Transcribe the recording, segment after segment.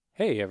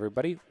Hey,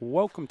 everybody.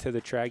 Welcome to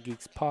the Trad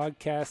Geeks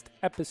Podcast,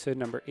 episode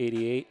number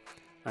 88.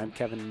 I'm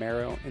Kevin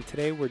Merrow, and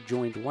today we're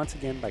joined once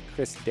again by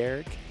Chris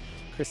Derrick.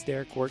 Chris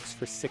Derrick works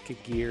for Sitka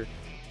Gear.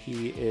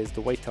 He is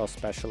the whitetail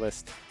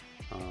specialist.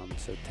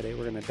 So today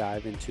we're going to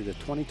dive into the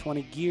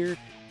 2020 gear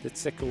that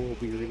Sitka will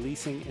be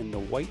releasing in the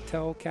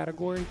whitetail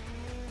category.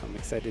 I'm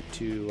excited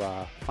to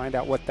find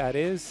out what that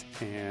is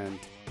and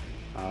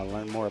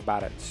learn more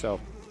about it. So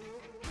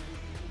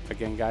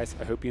again, guys,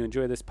 I hope you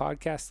enjoy this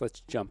podcast. Let's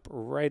jump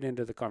right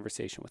into the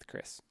conversation with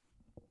Chris.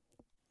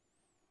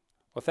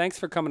 Well, thanks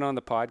for coming on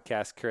the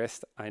podcast,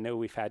 Chris. I know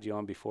we've had you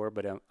on before,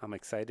 but I'm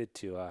excited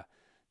to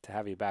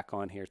have you back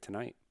on here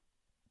tonight.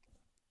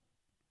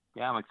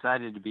 Yeah, I'm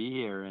excited to be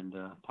here and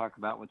talk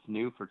about what's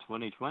new for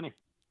 2020.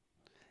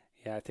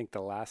 Yeah, I think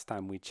the last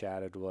time we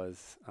chatted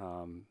was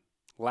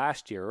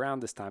last year,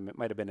 around this time. It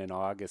might have been in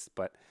August,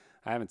 but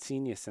I haven't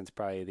seen you since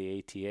probably the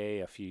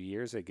ATA a few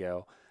years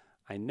ago.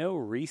 I know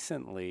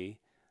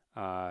recently,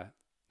 or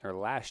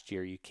last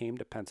year, you came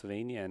to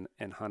Pennsylvania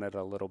and hunted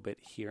a little bit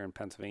here in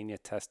Pennsylvania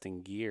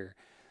testing gear.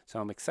 So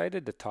I'm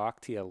excited to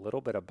talk to you a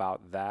little bit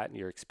about that and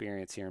your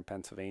experience here in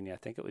Pennsylvania. I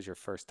think it was your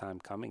first time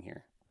coming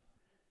here.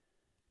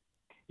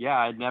 Yeah,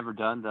 I'd never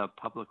done the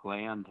public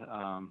land,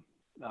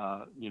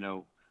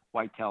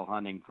 whitetail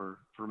hunting for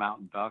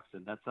mountain bucks,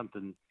 and that's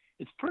something.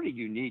 It's pretty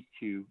unique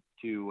to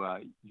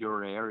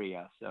your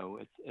area, so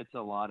it's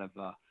a lot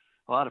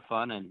of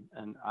fun,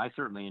 and I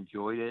certainly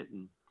enjoyed it,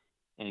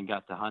 and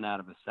got to hunt out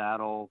of a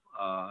saddle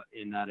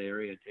in that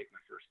area, take my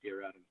first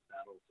deer out of a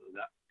saddle. So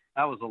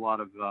that was a lot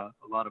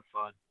of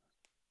fun.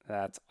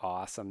 That's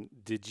awesome.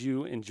 Did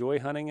you enjoy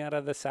hunting out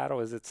of the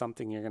saddle? Is it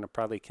something you're going to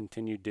probably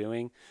continue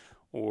doing,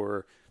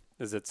 or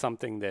is it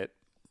something that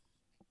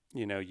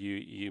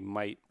you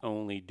might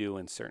only do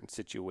in certain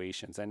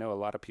situations? I know a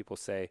lot of people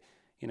say,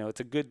 it's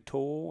a good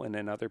tool, and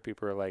then other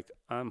people are like,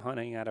 I'm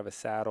hunting out of a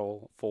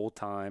saddle full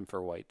time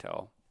for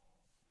whitetail.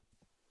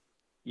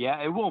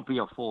 Yeah, it won't be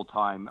a full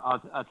time.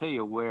 I'll tell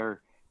you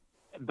where,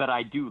 but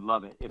I do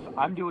love it. If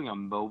I'm doing a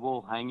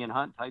mobile hang and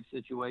hunt type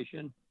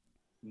situation,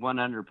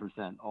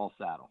 100% all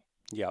saddle.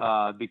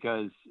 Yeah.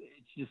 Because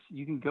it's just,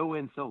 you can go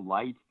in so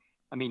light.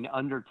 I mean,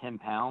 under 10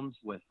 pounds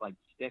with like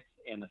sticks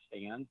and a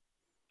stand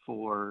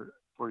for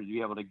you to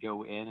be able to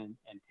go in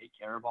and take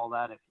care of all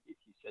that if you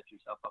set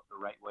yourself up the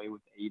right way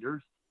with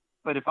aiders.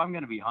 But if I'm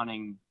going to be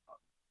hunting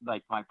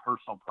like my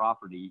personal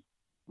property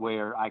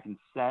where I can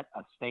set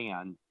a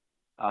stand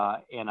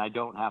and I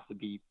don't have to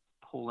be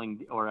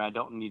pulling, or I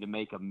don't need to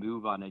make a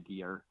move on a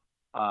deer,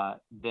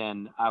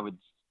 then I would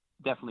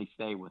definitely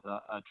stay with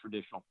a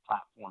traditional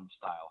platform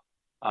style.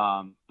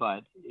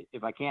 But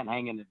if I can't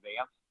hang in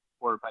advance,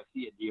 or if I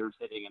see a deer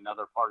hitting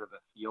another part of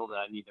a field that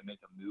I need to make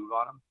a move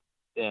on them,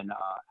 then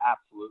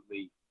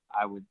absolutely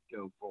I would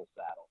go full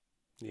saddle.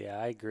 Yeah,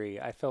 I agree.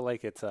 I feel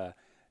like it's a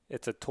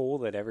tool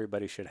that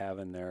everybody should have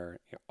in their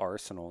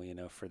arsenal,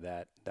 for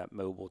that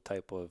mobile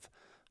type of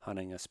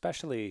hunting,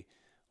 especially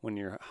when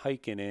you're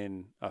hiking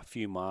in a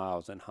few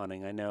miles and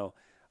hunting. I know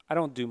I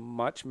don't do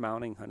much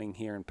mounting hunting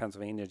here in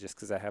Pennsylvania just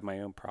because I have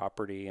my own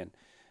property and,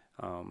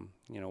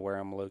 where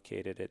I'm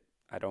located,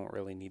 I don't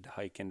really need to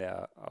hike into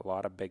a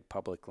lot of big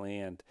public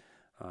land.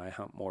 I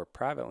hunt more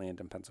private land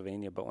in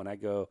Pennsylvania, but when I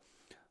go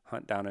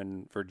hunt down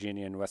in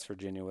Virginia and West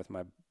Virginia with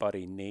my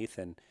buddy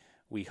Nathan,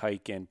 we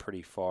hike in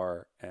pretty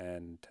far,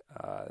 and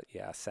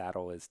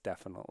saddle is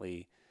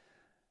definitely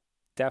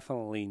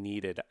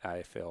needed.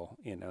 I feel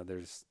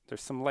there's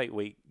some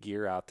lightweight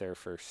gear out there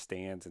for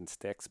stands and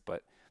sticks,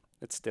 but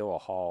it's still a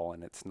haul,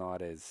 and it's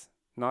not as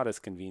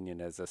convenient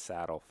as a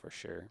saddle for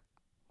sure.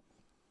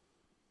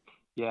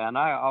 Yeah, and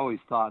I always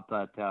thought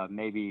that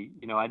maybe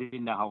I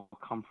didn't know how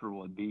comfortable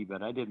it would be,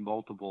 but I did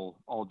multiple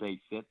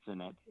all-day fits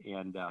in it,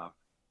 and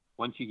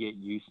once you get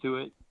used to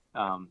it,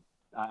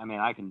 I mean,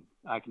 I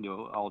can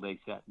do an all-day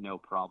set no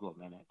problem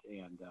in it,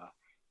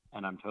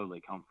 and I'm totally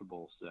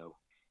comfortable. So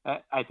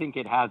I think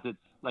it has its,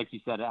 like you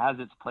said, it has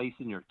its place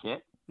in your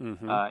kit.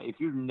 Mm-hmm. If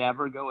you're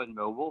never going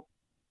mobile,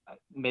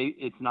 maybe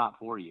it's not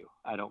for you,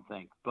 I don't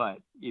think. But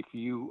if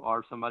you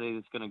are somebody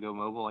that's going to go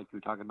mobile, like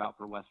you're talking about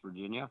for West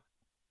Virginia,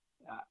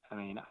 I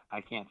mean,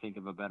 I can't think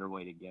of a better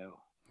way to go.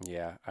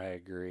 Yeah, I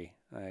agree.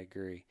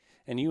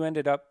 And you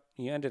ended up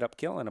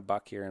killing a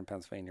buck here in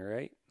Pennsylvania,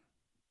 right?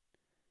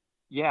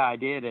 Yeah, I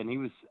did, and he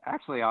was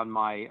actually on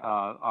my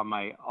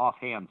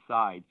offhand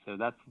side. So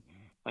that's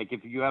like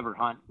if you ever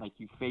hunt, like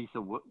you face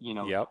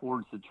Yep.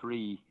 towards the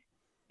tree,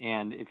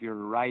 and if you're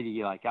a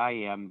righty like I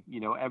am,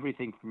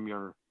 everything from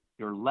your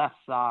left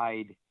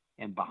side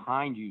and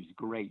behind you is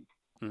great.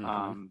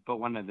 Mm-hmm. But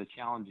one of the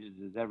challenges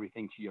is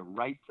everything to your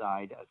right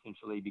side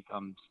essentially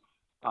becomes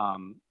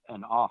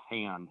an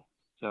offhand.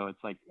 So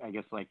it's like, I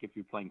guess, like if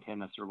you're playing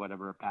tennis or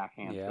whatever, a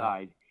backhand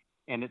side.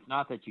 And it's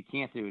not that you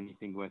can't do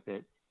anything with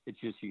it. It's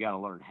just you got to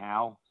learn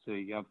how. So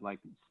you have to like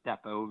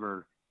step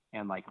over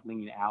and like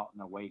lean out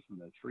and away from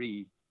the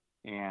tree.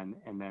 And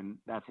then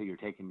that's how you're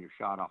taking your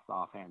shot off the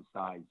offhand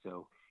side.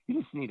 So you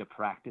just need to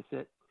practice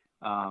it,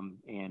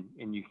 and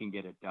you can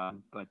get it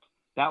done. But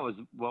that was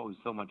what was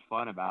so much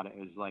fun about it.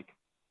 It was like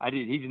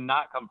He did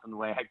not come from the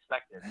way I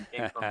expected. He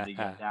came from the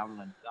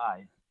downwind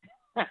side,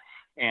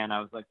 and I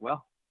was like,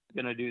 well,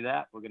 we're gonna do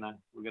that. We're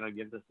gonna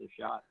give this a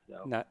shot.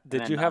 So, Now, and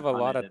did then you have a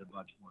Hunt lot of did a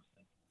bunch more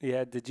things.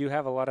 yeah, did you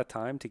have a lot of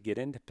time to get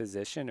into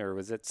position, or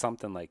was it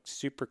something like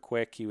super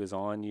quick, he was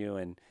on you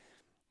and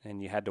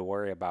you had to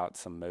worry about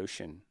some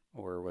motion,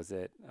 or was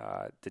it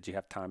did you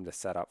have time to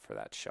set up for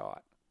that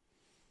shot?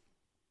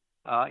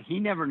 He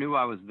never knew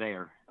I was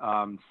there.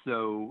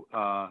 So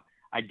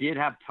I did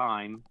have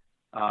time,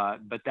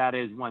 but that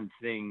is one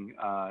thing.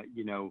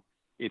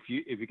 If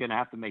you're going to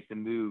have to make the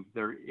move,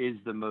 there is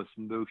the most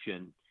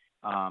motion.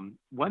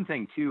 One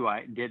thing too,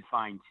 I did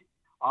find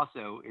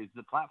also is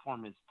the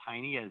platform is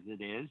tiny as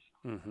it is,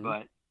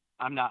 but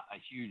I'm not a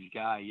huge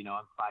guy. I'm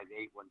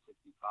 5'8",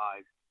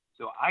 165,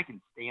 so I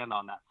can stand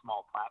on that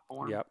small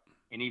platform Yep.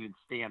 and even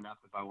stand up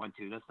if I want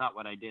to. That's not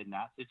what I did in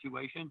that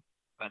situation.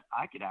 But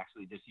I could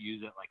actually just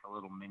use it like a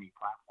little mini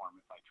platform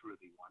if I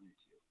truly wanted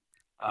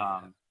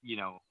to.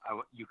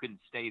 You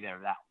couldn't stay there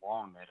that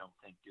long, I don't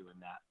think, doing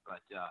that.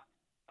 But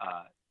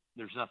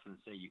there's nothing to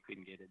say you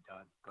couldn't get it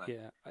done. But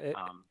Yeah,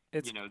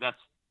 that's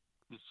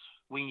the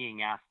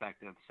swinging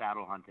aspect of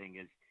saddle hunting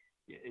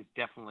is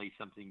definitely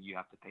something you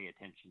have to pay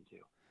attention to.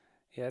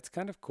 yeah, it's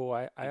kind of cool.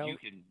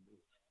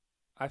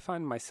 I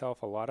find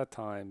myself a lot of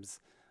times,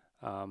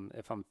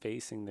 if I'm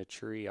facing the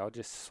tree, I'll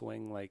just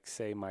swing, like,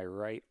 say, my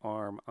right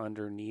arm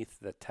underneath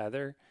the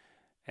tether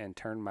and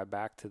turn my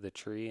back to the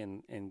tree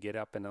and get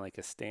up in like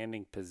a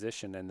standing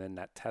position. And then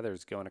that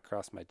tether's going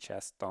across my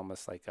chest,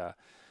 almost like a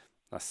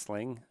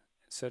sling,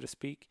 so to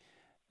speak.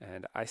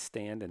 And I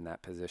stand in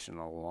that position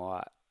a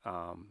lot.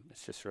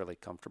 It's just really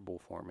comfortable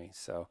for me.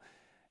 So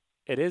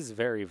it is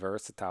very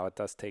versatile. It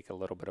does take a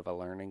little bit of a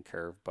learning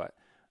curve, but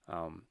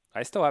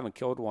I still haven't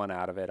killed one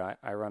out of it.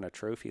 I run a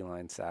trophy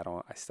line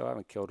saddle. I still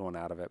haven't killed one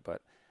out of it,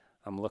 but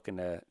I'm looking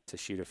to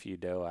shoot a few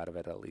doe out of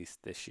it at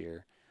least this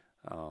year.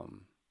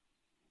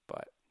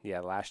 But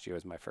yeah, last year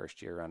was my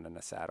first year running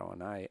a saddle,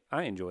 and I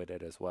enjoyed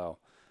it as well.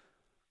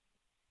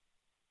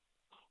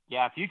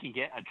 Yeah, if you can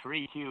get a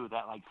tree too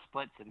that like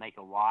splits and make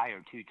a Y,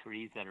 or two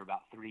trees that are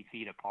about 3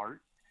 feet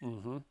apart,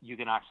 you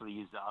can actually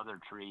use the other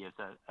tree as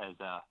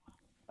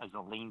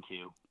a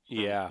lean-to, so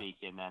to speak,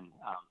 and then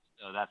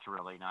so that's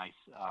really nice.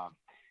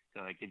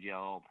 So it gives you a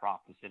little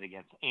prop to sit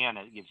against, and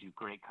it gives you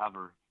great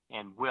cover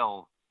and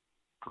will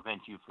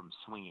prevent you from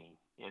swinging,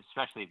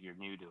 especially if you're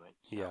new to it.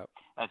 So Yeah.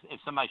 if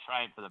somebody's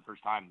trying for the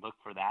first time, look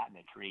for that in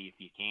a tree if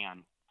you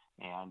can,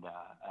 and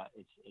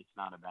it's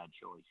not a bad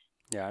choice.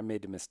 Yeah, I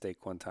made the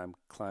mistake one time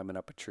climbing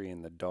up a tree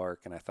in the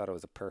dark, and I thought it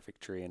was a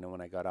perfect tree, and then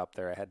when I got up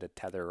there, I had to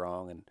tether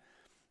wrong, and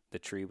the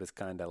tree was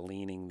kind of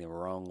leaning the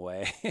wrong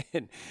way.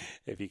 And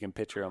if you can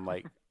picture, I'm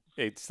like,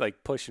 it's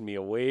like pushing me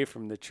away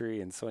from the tree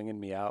and swinging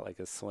me out like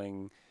a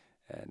swing.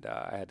 And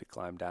I had to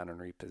climb down and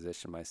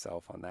reposition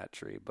myself on that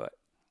tree. But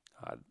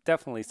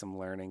definitely some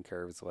learning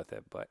curves with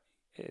it, but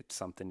it's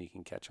something you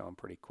can catch on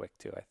pretty quick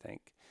too, I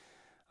think.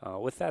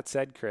 With that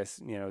said,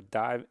 Chris,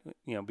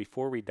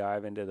 before we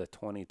dive into the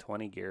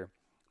 2020 gear,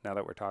 now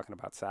that we're talking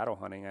about saddle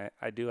hunting,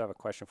 I do have a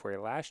question for you.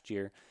 Last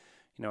year,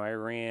 I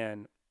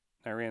ran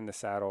the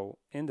saddle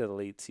into the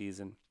late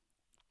season,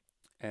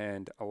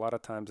 and a lot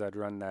of times I'd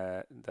run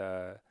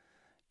the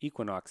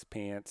Equinox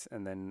pants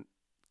and then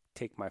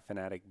take my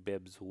Fanatic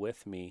bibs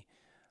with me.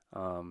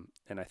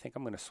 And I think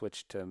I'm going to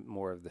switch to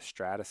more of the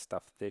Stratus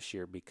stuff this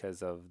year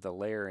because of the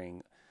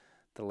layering.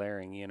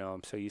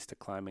 I'm so used to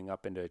climbing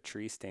up into a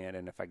tree stand,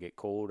 and if I get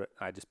cold,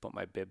 I just put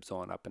my bibs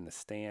on up in the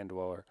stand.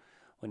 Well,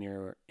 when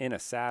you're in a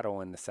saddle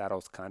and the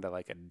saddle's kind of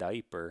like a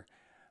diaper,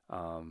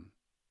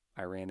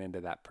 I ran into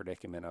that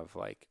predicament of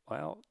like,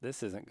 well,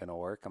 this isn't going to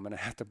work. I'm going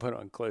to have to put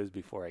on clothes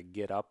before I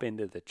get up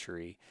into the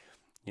tree.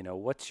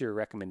 What's your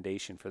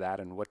recommendation for that,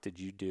 and what did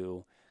you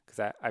do?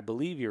 Because I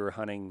believe you were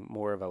hunting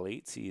more of a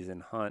late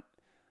season hunt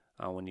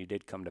when you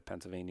did come to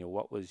Pennsylvania.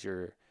 What was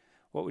your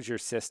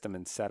system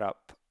and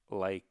setup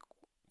like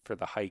for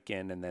the hike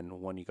in, and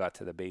then when you got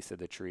to the base of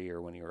the tree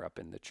or when you were up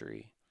in the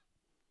tree?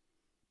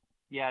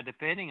 Yeah,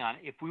 depending on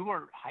if we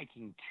weren't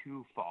hiking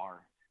too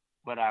far,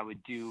 what I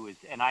would do is,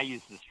 and I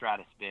use the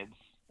Stratus bibs.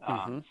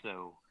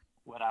 So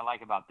what I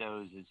like about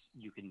those is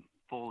you can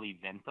fully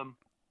vent them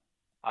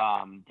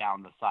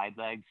down the side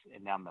legs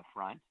and down the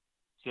front.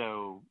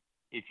 So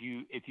if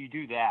you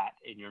do that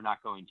and you're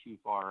not going too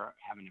far,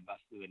 having to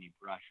bust through any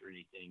brush or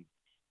anything,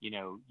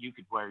 you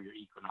could wear your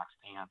Equinox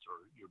pants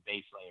or your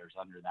base layers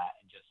under that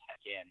and just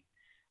heck in.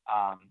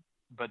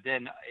 But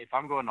then if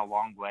I'm going a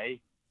long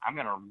way, I'm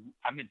gonna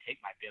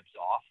take my bibs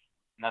off,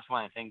 and that's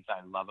one of the things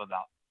I love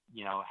about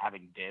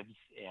having bibs,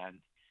 and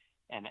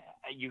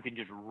you can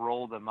just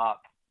roll them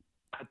up,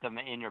 put them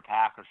in your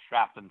pack or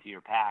strap them to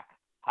your pack,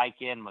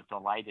 hike in with the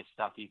lightest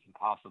stuff you can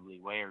possibly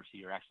wear, so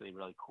you're actually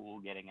really cool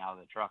getting out of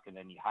the truck, and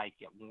then you hike,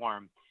 get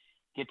warm,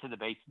 get to the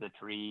base of the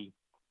tree,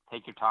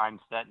 take your time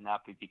setting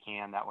up if you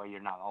can, that way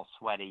you're not all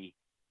sweaty,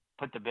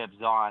 put the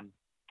bibs on,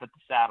 put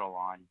the saddle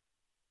on,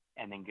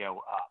 and then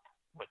go up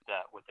with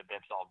the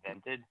bibs all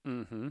vented.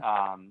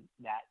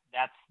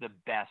 That's the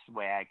best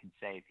way I could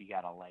say if you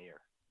got a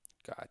layer.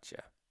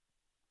 Gotcha.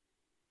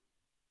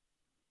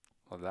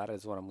 Well, that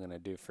is what I'm going to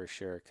do for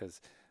sure,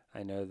 because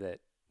I know that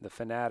the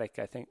Fanatic,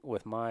 I think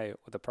with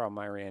the problem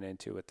I ran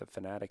into with the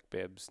Fanatic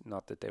bibs,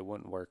 not that they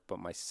wouldn't work, but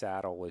my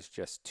saddle was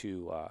just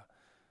too,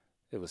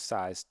 it was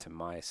sized to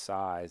my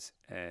size,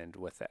 and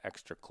with the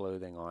extra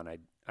clothing on, I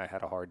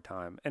had a hard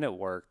time, and it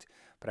worked,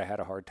 but I had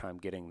a hard time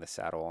getting the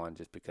saddle on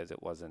just because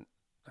it wasn't,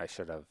 I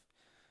should have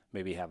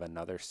maybe have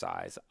another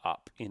size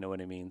up, you know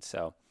what I mean?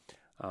 So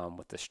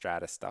with the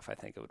Stratus stuff, I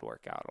think it would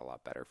work out a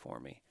lot better for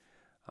me.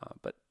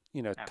 But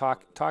you know,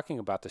 talking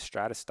about the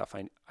Stratus stuff,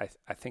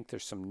 I think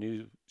there's some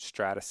new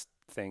Stratus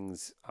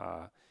things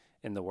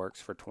in the works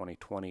for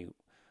 2020.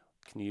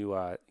 Can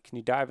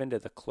you dive into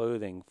the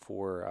clothing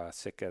for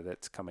Sitka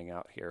that's coming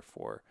out here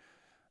for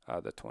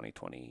the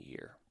 2020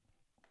 year?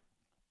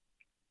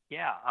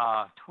 Yeah,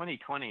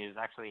 2020 is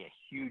actually a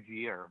huge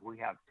year. We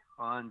have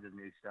tons of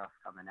new stuff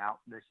coming out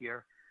this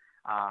year.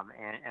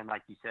 And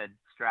like you said,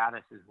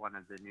 Stratus is one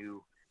of the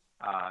new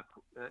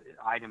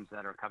items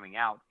that are coming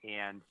out.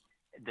 And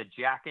the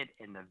jacket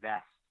and the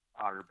vest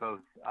are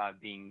both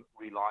being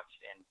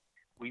relaunched. And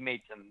we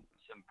made some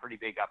pretty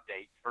big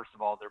updates. First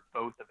of all, they're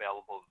both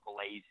available with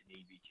Blaze and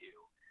EV2.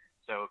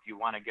 So if you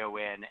want to go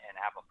in and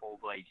have a full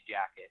Blaze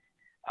jacket,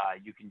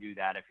 you can do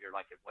that if you're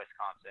like in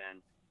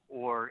Wisconsin.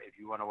 Or if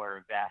you want to wear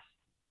a vest,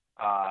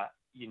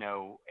 you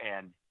know,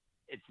 and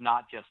it's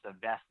not just a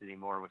vest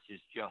anymore, which is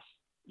just,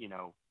 you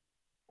know,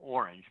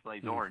 orange,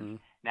 Blaze orange.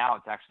 Now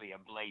it's actually a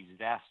Blaze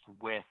vest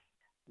with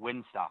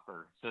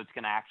windstopper. So it's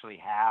going to actually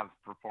have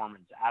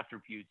performance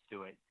attributes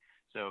to it.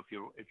 So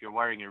if you're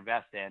wearing your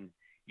vest in,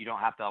 you don't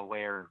have to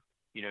wear,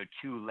 you know,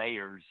 2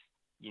 layers.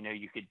 You know,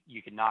 you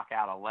could knock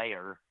out a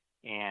layer,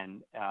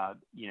 and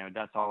you know,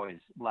 that's always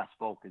less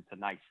bulk. It's a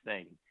nice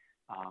thing.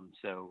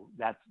 So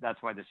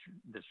that's why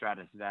the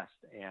Stratus vest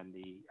and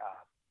the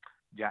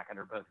jacket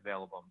are both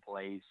available in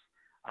Blaze.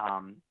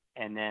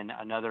 And then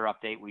another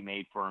update we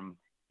made for them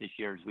this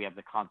year is we have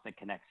the Constant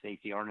Connect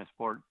safety harness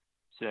port.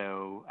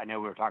 So I know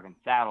we were talking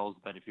saddles,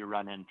 but if you're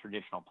running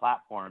traditional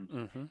platforms,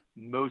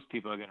 most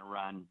people are going to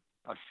run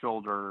a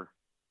shoulder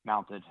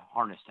mounted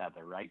harness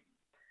tether, right?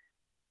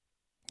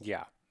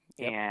 Yeah.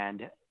 Yep.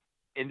 And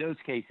in those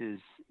cases,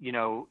 you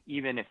know,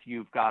 even if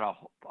you've got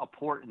a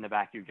port in the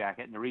back of your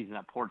jacket, and the reason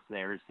that port's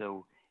there is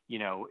so, you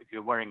know, if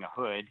you're wearing a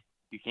hood,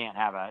 you can't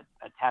have a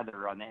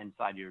tether on the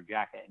inside of your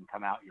jacket and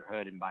come out your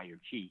hood and by your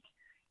cheek.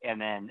 And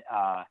then,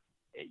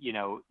 you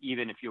know,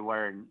 even if you're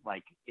wearing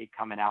like it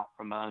coming out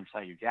from the other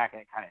side of your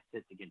jacket, it kind of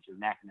sits against your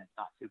neck and it's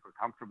not super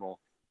comfortable.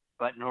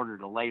 But in order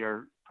to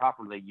layer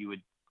properly, you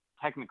would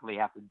technically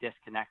have to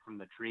disconnect from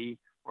the tree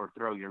or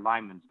throw your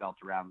lineman's belt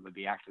around would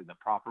be actually the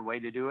proper way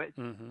to do it.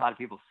 A lot of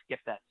people skip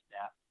that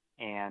step.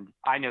 And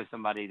I know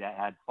somebody that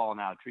had fallen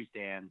out of a tree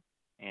stand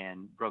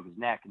and broke his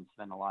neck and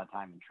spent a lot of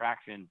time in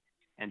traction.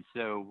 And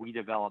so we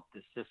developed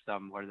this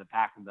system where the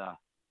back of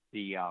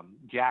the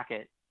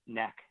jacket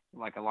neck,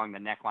 like along the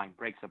neckline,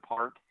 breaks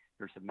apart.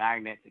 There's a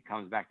magnet that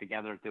comes back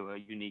together through a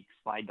unique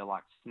slide to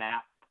lock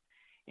snap.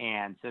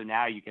 And so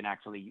now you can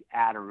actually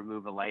add or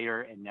remove a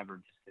layer and never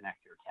disconnect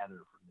your tether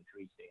from the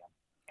tree stand.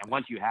 And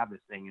once you have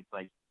this thing, it's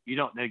like, you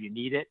don't know you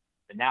need it,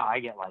 but now I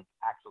get like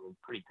actually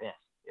pretty pissed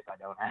if I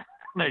don't have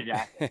the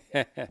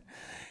jacket.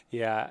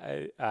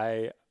 Yeah,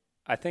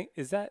 I think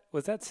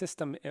was that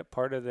system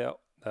part of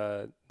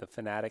the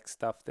Fanatic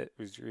stuff that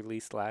was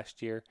released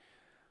last year?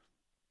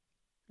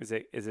 Is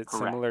it Correct.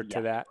 similar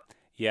to that?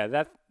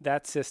 Yeah,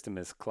 that system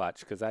is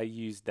clutch because I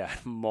used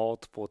that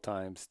multiple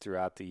times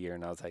throughout the year,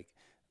 and I was like,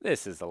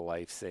 this is a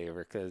lifesaver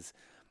because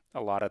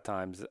a lot of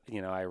times,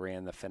 you know, I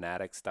ran the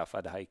Fanatic stuff.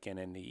 I'd hike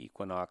in the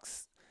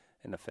Equinox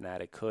in the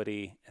Fanatic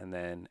hoodie, and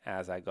then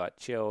as I got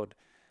chilled,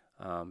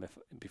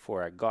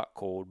 before I got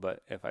cold,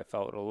 but if I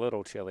felt a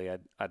little chilly,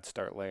 I'd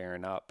start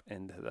layering up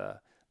into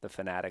the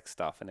Fanatic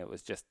stuff, and it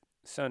was just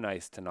so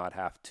nice to not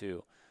have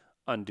to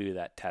undo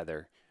that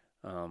tether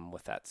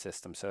with that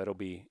system. So it'll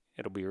be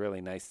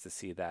really nice to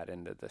see that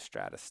into the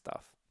Stratus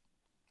stuff.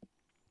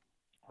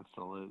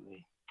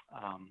 Absolutely.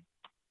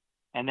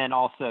 And then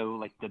also,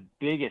 like, the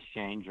biggest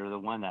change, or the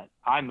one that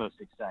I'm most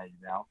excited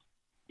about,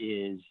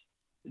 is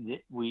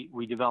that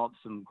we developed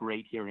some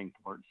great hearing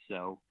ports.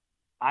 So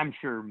I'm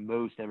sure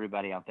most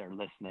everybody out there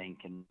listening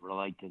can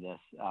relate to this.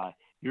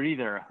 You're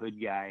either a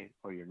hood guy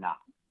or you're not,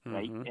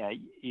 right?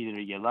 Either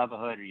you love a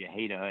hood or you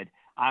hate a hood.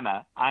 I'm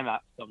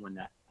someone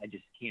that I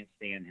just can't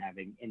stand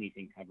having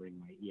anything covering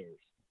my ears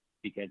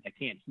because I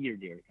can't hear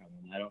deer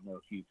coming. I don't know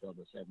if you feel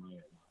the same way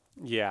or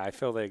not. Yeah, I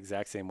feel the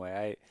exact same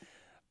way.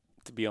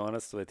 To be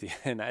honest with you,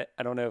 and I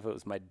don't know if it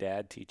was my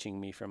dad teaching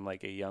me from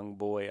like a young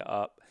boy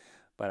up,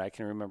 but I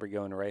can remember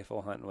going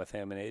rifle hunting with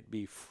him, and it'd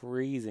be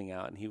freezing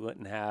out, and he'd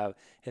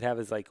have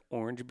his like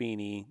orange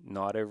beanie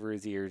not over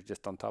his ears,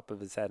 just on top of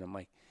his head. I'm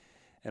like,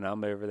 and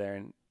I'm over there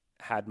and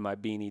had my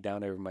beanie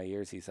down over my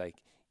ears. He's like,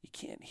 you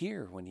can't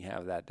hear when you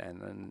have that.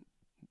 And then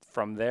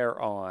from there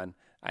on,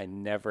 I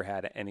never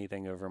had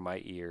anything over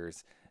my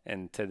ears.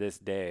 And to this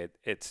day,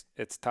 it's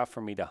tough for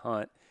me to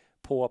hunt,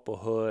 pull up a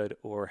hood,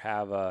 or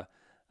have a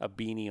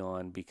beanie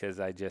on because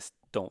I just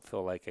don't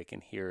feel like I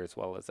can hear as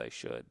well as I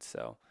should.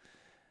 So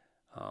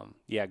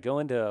Yeah, go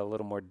into a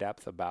little more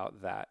depth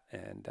about that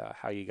and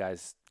how you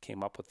guys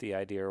came up with the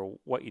idea or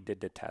what you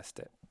did to test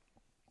it.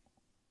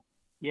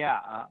 Yeah,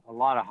 a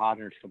lot of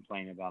hodlers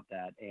complain about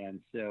that, and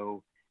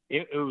so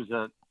it was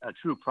a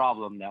true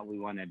problem that we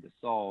wanted to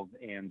solve.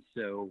 And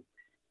so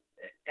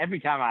every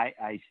time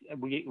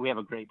we have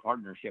a great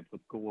partnership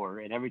with Gore,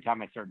 and every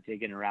time I start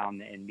digging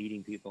around and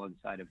meeting people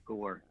inside of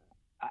Gore,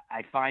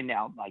 I find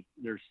out like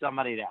there's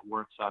somebody that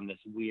works on this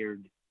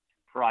weird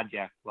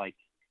project like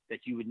that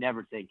you would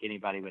never think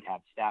anybody would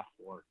have staff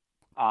for.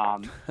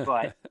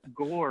 But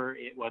Gore,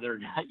 whether or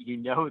not you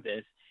know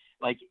this,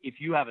 like if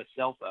you have a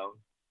cell phone,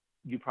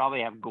 you probably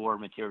have Gore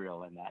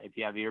material in that. If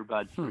you have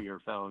earbuds for your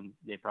phone,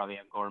 they probably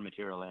have Gore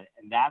material in it.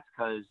 And that's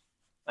because,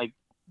 like,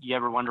 you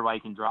ever wonder why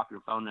you can drop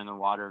your phone in the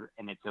water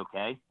and it's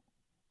okay?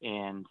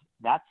 And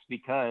that's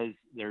because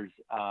there's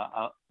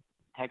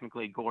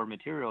technically Gore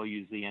material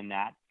usually in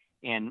that.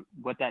 And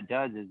what that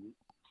does is it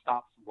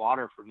stops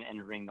water from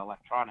entering the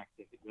electronics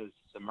if it goes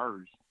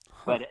submerged.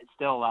 But it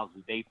still allows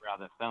the vapor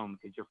out of the phone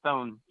because your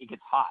phone, it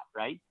gets hot,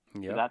 right?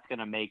 Yep. So that's going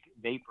to make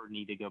vapor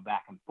need to go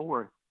back and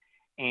forth.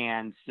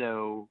 And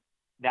so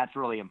that's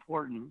really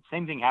important.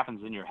 Same thing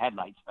happens in your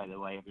headlights, by the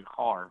way, of your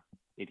car.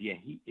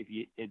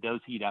 If those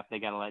heat up, they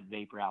got to let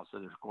vapor out. So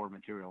there's Gore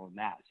material in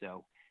that.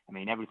 So, I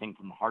mean, everything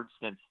from heart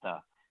stents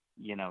to,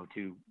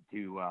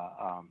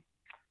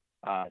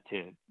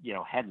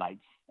 headlights.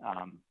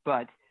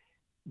 But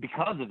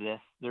because of this,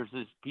 there's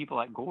this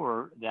people at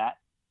Gore that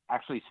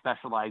actually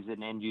specialize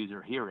in end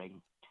user hearing,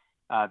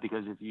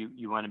 because if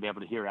you want to be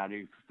able to hear out of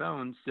your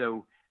phone.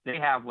 So they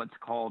have what's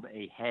called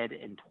a head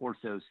and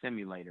torso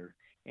simulator.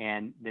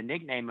 And the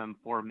nickname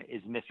for him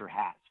is Mr.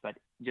 Hats. But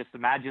just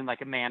imagine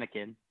like a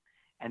mannequin,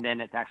 and then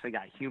it's actually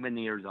got human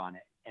ears on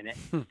it. And it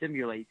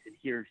simulates and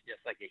hears just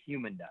like a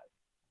human does.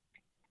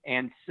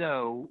 And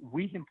so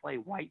we can play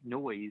white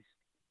noise,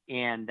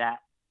 and that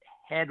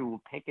head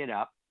will pick it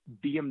up.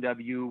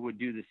 BMW would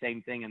do the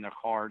same thing in their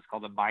car. It's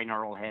called a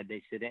binaural head.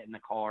 They sit it in the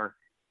car,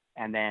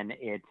 and then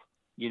it's,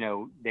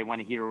 they want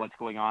to hear what's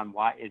going on.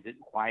 Why is it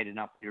quiet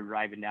enough if you're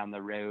driving down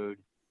the road,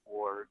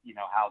 or,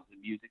 how's the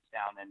music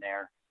sound in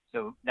there?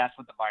 So that's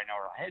what the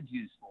binaural head's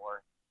used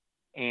for.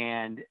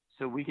 And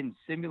so we can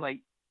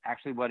simulate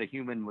actually what a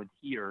human would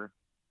hear.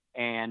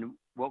 And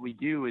what we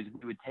do is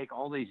we would take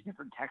all these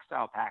different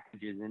textile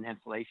packages and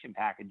insulation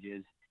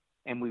packages,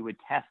 and we would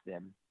test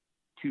them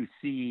to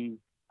see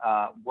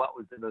what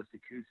was the most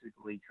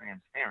acoustically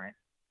transparent.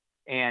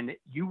 And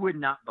you would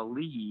not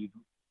believe,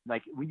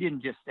 like, we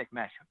didn't just stick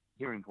mesh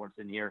hearing ports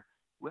in here.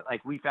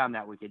 Like, we found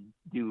that we could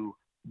do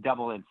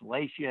double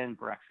insulation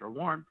for extra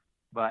warmth,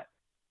 but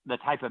the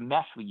type of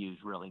mesh we use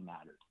really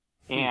mattered.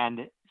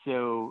 And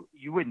so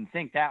you wouldn't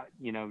think that,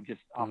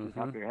 just off the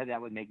top of your head,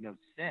 that would make no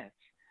sense.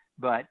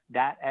 But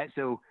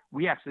so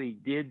we actually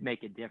did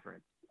make a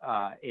difference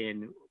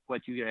in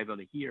what you were able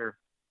to hear.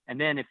 And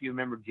then if you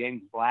remember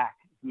James Black,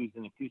 who's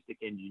an acoustic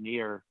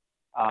engineer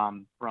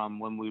from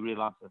when we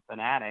relaunched the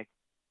Fanatic,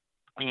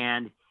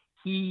 and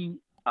he's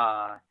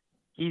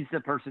the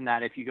person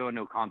that if you go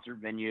into a concert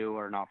venue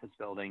or an office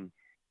building,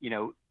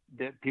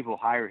 the people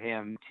hire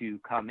him to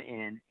come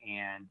in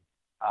and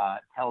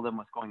tell them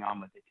what's going on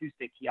with the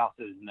acoustic. He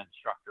also is an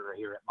instructor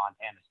here at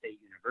Montana State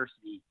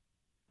University.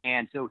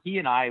 And so he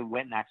and I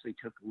went and actually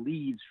took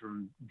leaves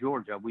from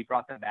Georgia. We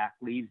brought them back,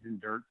 leaves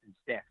and dirt and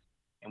sticks.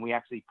 And we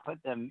actually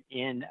put them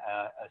in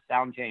a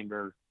sound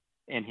chamber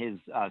in his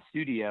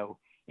studio.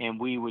 And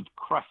we would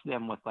crush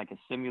them with like a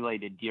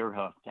simulated deer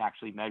hoof to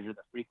actually measure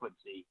the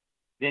frequency.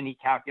 Then he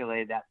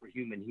calculated that for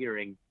human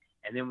hearing.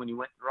 And then when you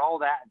went through all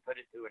that and put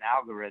it through an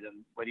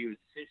algorithm, what he was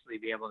essentially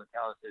be able to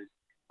tell us is,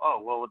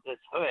 oh, well, with this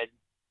hood,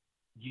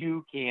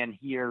 you can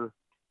hear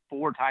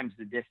 4 times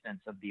the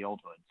distance of the old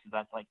hood. So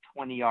that's like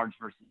 20 yards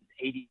versus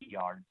 80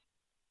 yards.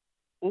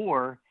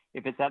 Or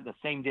if it's at the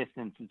same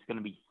distance, it's going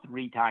to be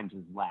 3 times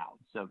as loud.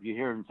 So if you're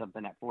hearing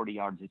something at 40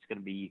 yards, it's going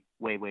to be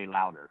way, way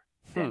louder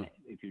than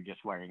if you're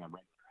just wearing a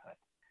regular hood.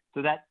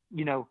 So that,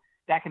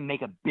 that can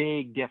make a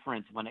big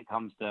difference when it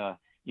comes to,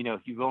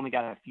 if you've only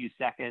got a few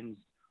seconds,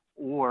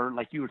 or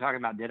like you were talking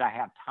about, did I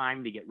have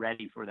time to get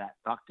ready for that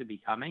buck to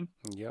be coming?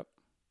 Yep.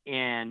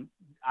 And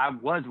I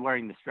was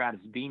wearing the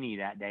Stratus beanie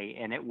that day,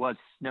 and it was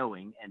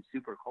snowing and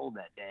super cold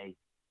that day.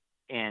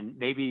 And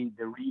maybe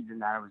the reason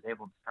that I was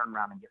able to turn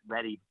around and get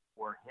ready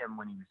for him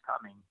when he was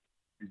coming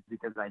is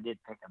because I did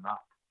pick him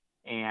up.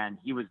 And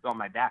he was on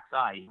my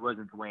backside. He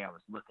wasn't the way I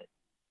was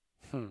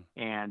looking.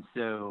 And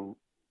so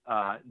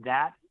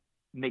that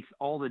makes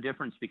all the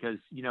difference because,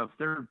 if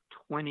they're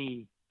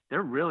 20,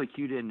 they're really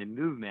cued into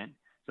movement.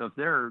 So if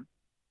they're,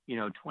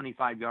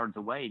 25 yards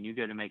away and you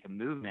go to make a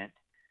movement,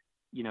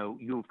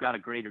 you've got a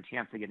greater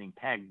chance of getting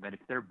pegged. But if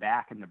they're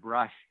back in the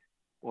brush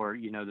or,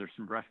 there's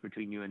some brush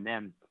between you and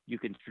them, you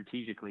can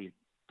strategically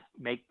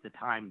make the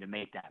time to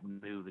make that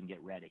move and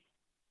get ready.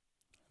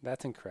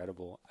 That's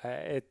incredible.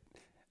 It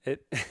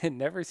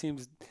never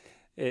seems,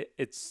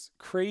 it's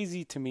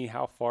crazy to me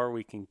how far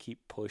we can keep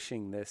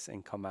pushing this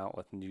and come out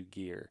with new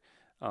gear.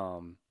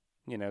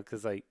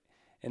 Cause like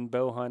in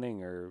bow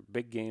hunting or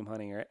big game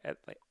hunting, or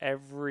like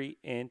every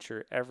inch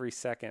or every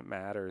second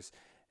matters,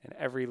 and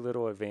every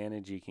little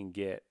advantage you can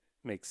get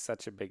makes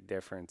such a big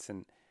difference.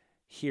 And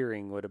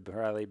hearing would have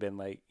probably been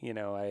like,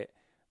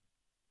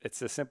 it's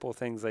the simple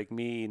things like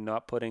me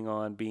not putting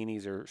on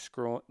beanies or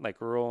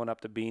rolling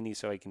up the beanie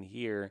so I can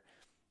hear,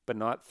 but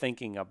not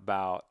thinking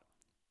about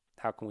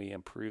how can we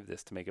improve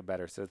this to make it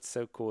better. So it's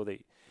so cool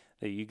that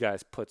you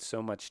guys put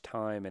so much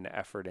time and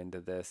effort into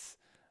this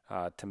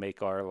to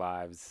make our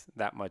lives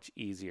that much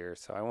easier.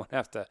 So I won't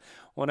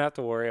have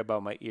to worry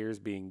about my ears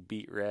being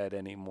beat red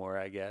anymore,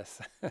 I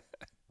guess.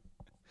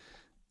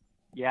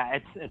 Yeah,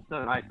 it's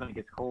so nice when it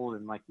gets cold,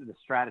 and like the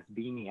Stratus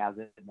beanie has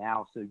it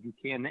now, so you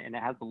can, and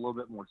it has a little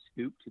bit more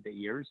scoop to the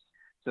ears,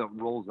 so it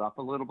rolls up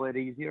a little bit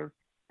easier.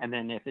 And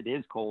then if it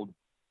is cold,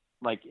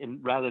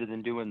 rather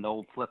than doing the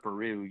old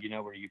flipperoo,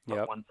 where you put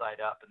Yep. one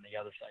side up and the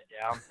other side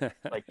down,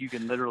 like you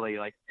can literally,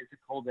 like, it's a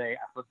cold day,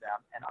 I flip down,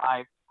 and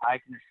I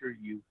can assure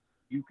you,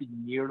 you could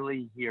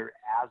nearly hear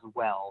as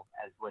well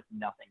as with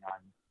nothing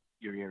on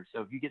your ears. So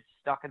if you get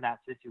stuck in that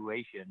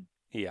situation,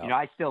 Yeah.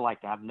 I still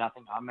like to have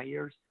nothing on my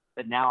ears,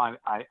 but now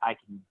I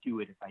can do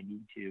it if I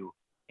need to,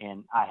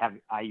 and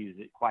I use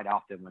it quite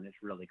often when it's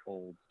really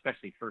cold,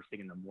 especially first thing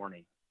in the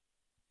morning.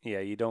 Yeah,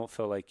 you don't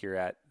feel like you're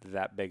at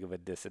that big of a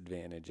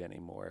disadvantage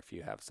anymore if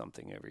you have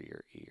something over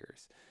your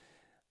ears.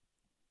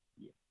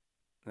 Yeah,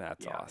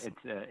 That's yeah, awesome.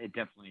 it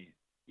definitely,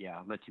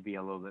 yeah, lets you be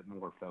a little bit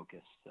more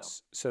focused.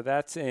 So So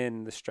that's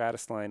in the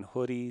Stratus line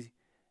hoodie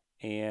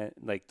and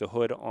like the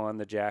hood on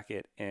the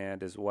jacket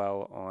and as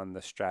well on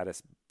the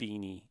Stratus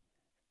beanie,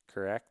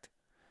 correct?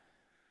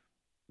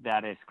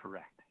 that is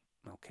correct.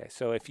 Okay.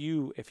 So if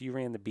you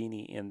ran the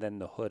beanie and then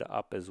the hood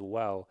up as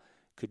well,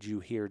 could you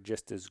hear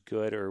just as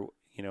good or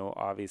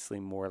obviously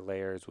more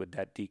layers, would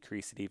that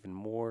decrease it even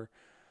more?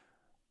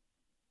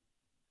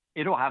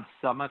 It'll have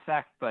some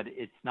effect, but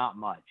it's not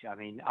much. I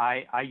mean,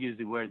 I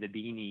usually wear the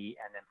beanie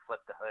and then flip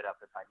the hood up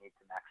if I need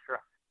some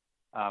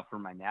extra for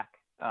my neck.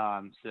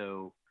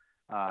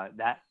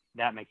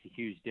 That makes a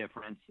huge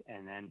difference.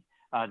 And then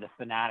the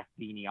Fanatic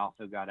beanie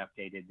also got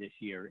updated this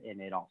year, and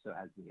it also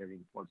has the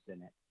hearing ports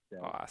in it. So,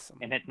 Awesome.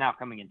 and it's now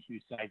coming in two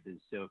sizes.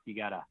 So if you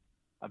got a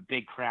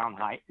big crown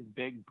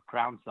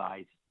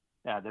size,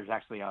 there's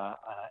actually a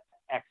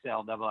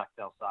XL, double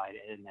XL side,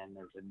 and then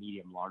there's a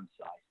medium large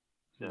size.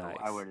 So Nice.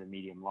 I wear the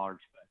medium large,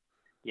 but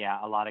yeah,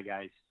 a lot of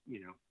guys,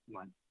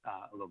 want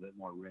a little bit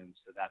more room.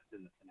 So that's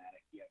in the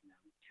Fanatic. You have now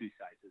two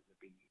sizes of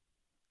beanie.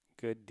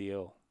 Good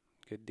deal.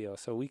 Good deal.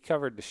 So we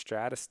covered the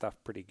Stratus stuff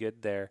pretty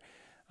good there.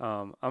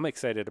 I'm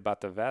excited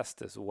about the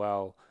vest as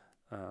well,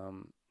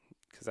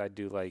 because I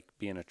do like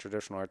being a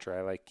traditional archer.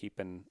 I like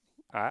keeping.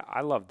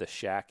 I love the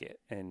shacket,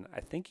 and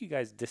I think you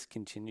guys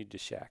discontinued the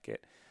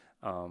shacket,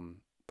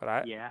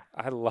 but Yeah.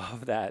 I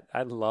love that.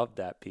 I love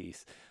that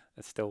piece.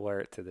 I still wear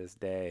it to this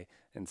day,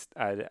 and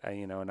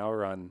and I'll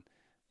run.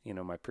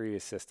 My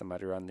previous system,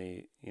 I'd run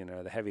the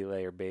heavy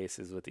layer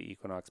bases with the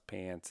Equinox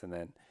pants, and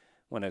then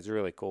when it's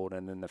really cold,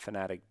 and then the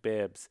Fanatic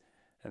bibs,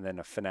 and then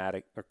a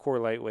Fanatic or core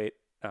lightweight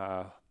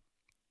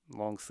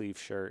long sleeve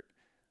shirt,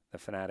 the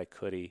Fanatic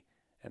hoodie,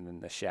 and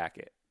then the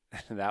shacket.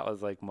 And that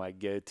was like my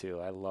go-to.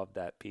 I love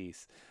that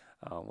piece,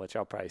 which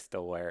I'll probably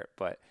still wear it,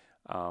 but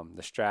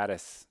the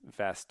Stratus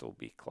vest will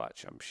be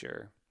clutch, I'm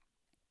sure.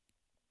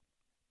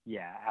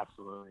 Yeah,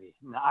 absolutely.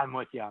 No, I'm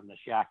with you on the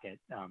shacket.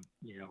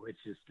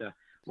 It's just,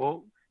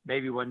 well,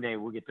 maybe one day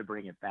we'll get to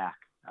bring it back.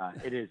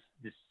 It is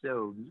just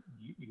so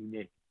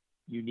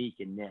unique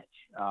and niche.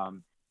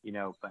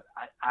 But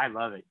I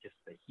love it, just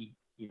the heat,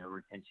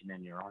 retention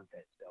in your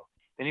armpit. So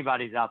if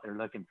anybody's out there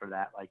looking for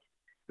that, like,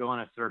 go on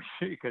a search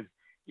because,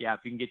 yeah, if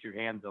you can get your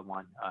hands on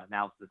one,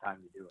 now's the time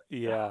to do it.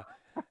 Yeah,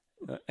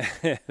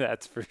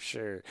 that's for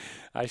sure.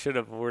 I should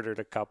have ordered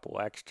a couple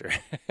extra.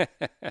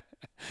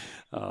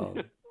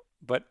 um,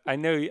 but I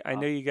know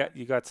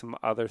you got some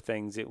other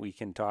things that we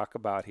can talk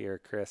about here,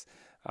 Chris.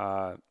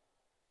 Uh,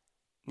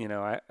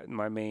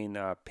 my main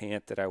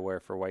pant that I wear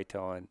for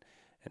whitetail, and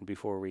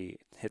before we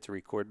hit the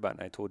record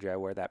button, I told you I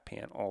wear that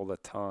pant all the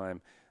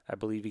time. I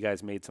believe you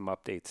guys made some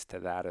updates to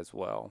that as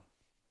well.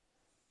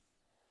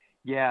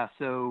 Yeah,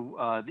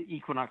 so the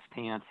Equinox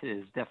pant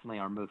is definitely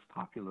our most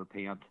popular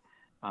pant.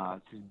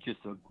 It's just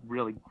a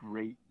really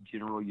great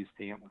general use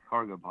pant with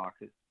cargo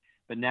pockets.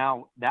 But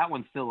now that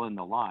one's still in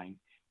the line,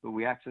 but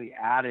we actually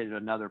added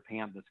another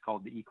pant that's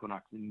called the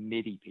Equinox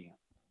midi pant.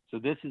 So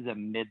this is a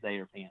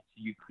mid-layer pant.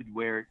 So you could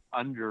wear it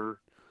under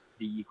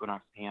the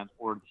Equinox pant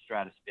or the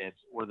Stratus bibs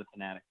or the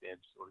Fanatic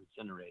bibs or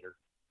Incinerator.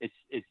 It's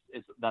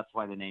that's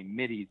why the name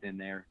midi's in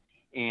there.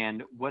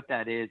 And what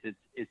that is,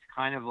 it's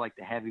kind of like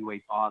the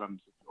heavyweight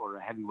bottoms or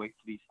a heavyweight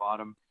fleece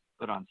bottom,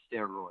 but on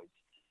steroids.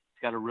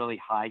 It's got a really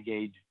high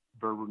gauge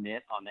Berber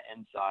knit on the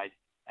inside,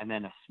 and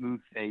then a smooth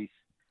face,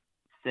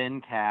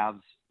 thin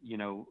calves,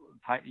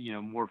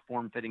 more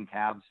form-fitting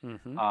calves,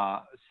 Mm-hmm.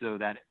 so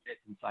that it fits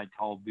inside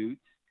tall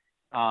boots.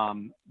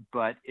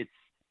 But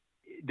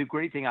the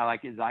great thing I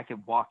like is I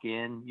could walk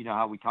in,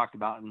 how we talked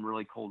about in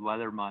really cold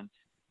weather months,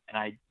 and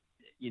I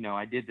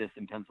did this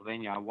in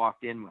Pennsylvania. I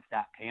walked in with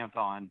that pant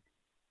on,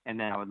 and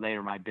then I would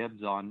layer my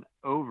bibs on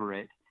over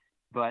it.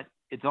 But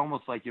it's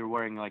almost like you're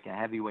wearing like a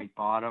heavyweight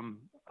bottom,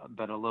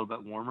 but a little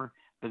bit warmer.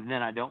 But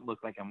then I don't look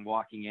like I'm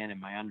walking in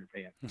my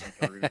underpants,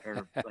 like a pair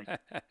of like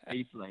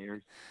base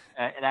layers.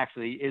 It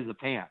actually is a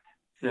pant.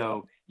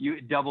 So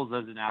it doubles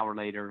as an hour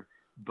later,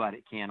 but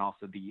it can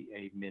also be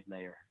a mid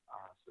layer.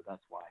 So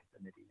that's why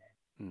the midi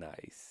name.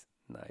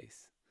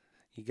 Nice.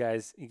 You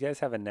guys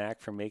have a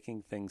knack for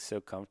making things so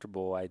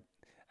comfortable.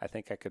 I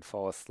think I could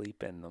fall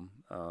asleep in them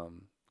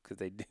because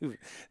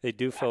they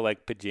do feel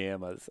like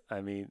pajamas.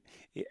 I mean,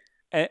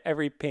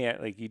 every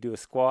pant, like you do a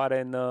squat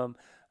in them.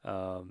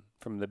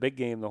 From the big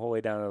game the whole way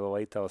down to the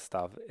whitetail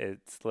stuff,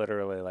 it's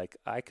literally like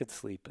I could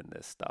sleep in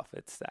this stuff.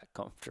 It's that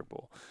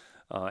comfortable.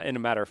 And a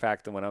matter of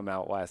fact, when I'm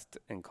out west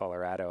in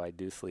Colorado, I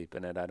do sleep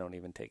in it. I don't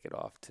even take it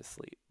off to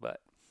sleep.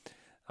 But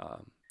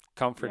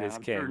comfort is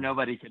king. I'm sure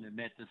nobody can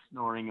admit to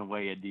snoring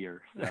away a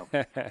deer. So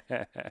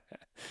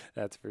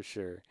that's for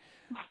sure.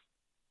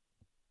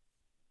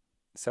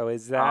 So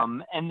is that?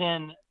 And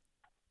then,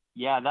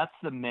 yeah, that's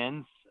the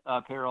men's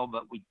apparel.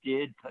 But we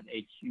did put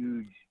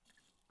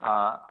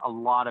a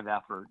lot of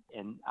effort,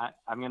 and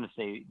I'm going to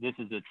say this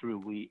is a true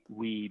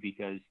we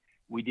because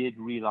we did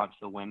relaunch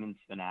the women's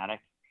Fanatic,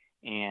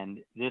 and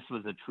this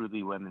was a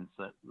truly women's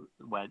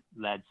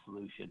led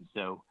solution.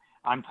 So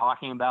I'm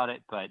talking about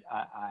it, but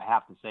I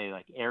have to say,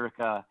 like,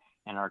 Erica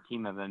and our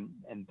team of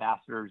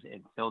ambassadors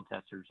and field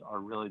testers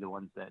are really the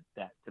ones that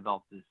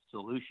developed this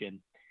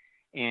solution.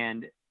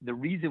 And the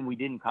reason we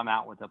didn't come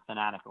out with a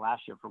Fanatic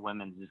last year for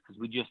women's is because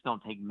we just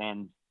don't take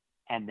men's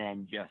and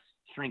then just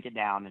shrink it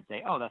down and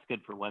say, oh, that's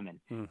good for women.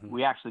 Mm-hmm.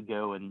 We actually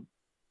go and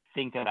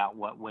think about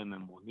what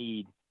women will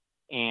need.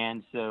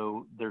 And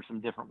so there's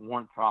some different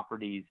warmth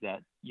properties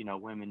that,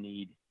 women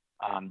need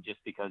just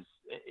because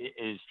it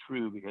is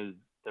true because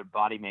their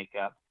body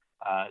makeup,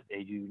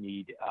 they do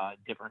need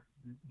different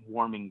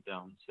warming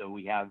zones. So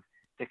we have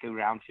thicker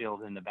round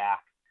shield in the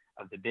back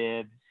of the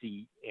bib,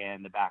 seat,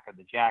 and the back of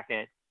the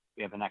jacket.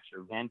 We have an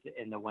extra vent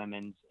in the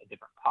women's, a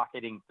different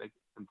pocketing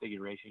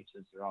configuration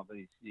since they're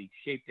obviously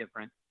shaped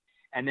different.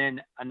 And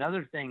then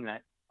another thing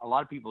that a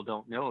lot of people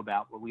don't know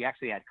about, but we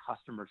actually had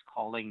customers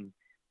calling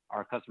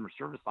our customer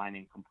service line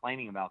and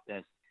complaining about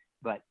this.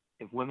 But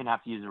if women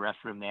have to use the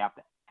restroom, they have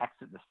to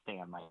exit the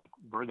stand. Like,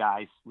 we're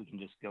guys, we can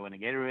just go in a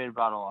Gatorade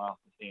bottle off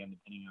the stand,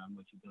 depending on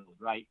what you build,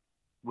 right?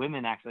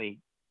 Women actually,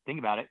 think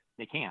about it,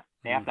 they can't.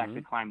 They have to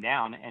actually climb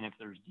down. And if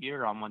there's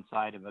deer on one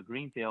side of a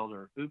green field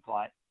or a food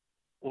plot,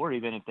 or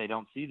even if they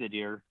don't see the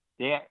deer,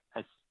 they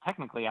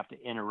technically have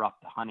to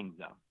interrupt the hunting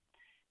zone.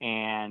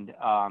 And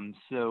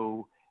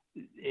so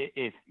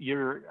if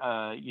you're,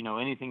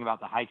 anything about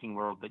the hiking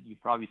world, but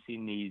you've probably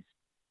seen these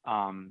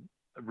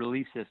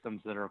relief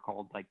systems that are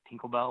called like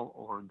Tinkerbell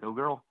or Go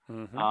Girl.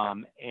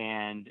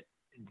 And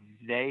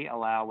they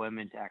allow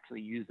women to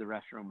actually use the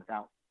restroom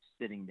without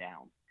sitting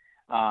down.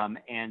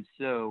 And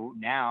so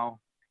now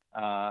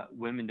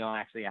women don't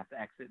actually have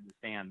to exit the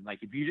stand. Like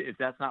if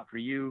that's not for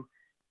you,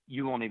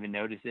 you won't even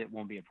notice it. It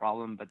won't be a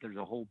problem, but there's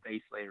a whole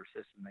base layer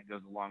system that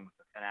goes along with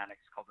the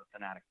Fanatics called the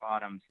Fanatic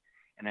Bottoms,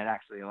 and it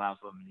actually allows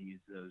women to use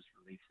those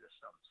relief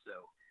systems.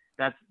 So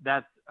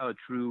that's a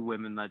true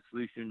women-led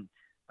solution.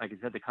 Like I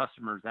said, the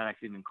customers that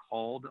actually even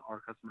called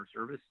our customer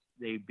service,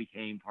 they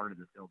became part of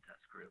the field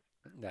test group.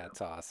 That's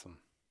awesome.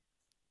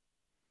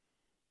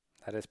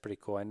 That is pretty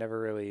cool. I never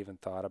really even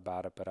thought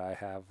about it, but I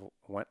have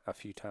went a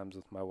few times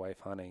with my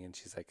wife hunting, and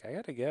she's like, I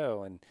got to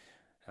go, and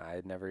I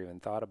had never even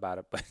thought about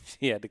it, but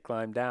she had to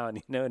climb down.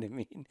 You know what I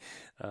mean?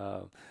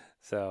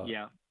 So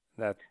yeah,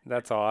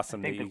 that's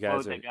awesome that you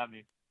guys are. That got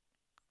me.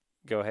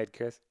 Go ahead,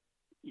 Chris.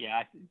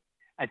 Yeah,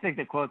 I think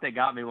the quote that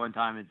got me one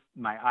time is,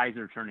 "My eyes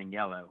are turning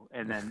yellow,"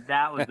 and then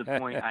that was the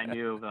point I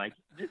knew, like,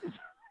 this is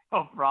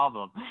no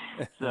problem.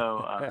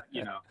 So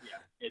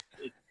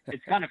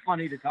it's kind of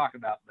funny to talk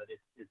about, but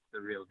it's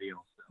the real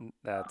deal. So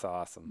that's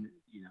awesome.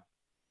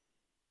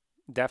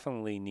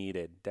 Definitely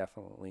needed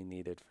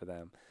for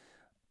them.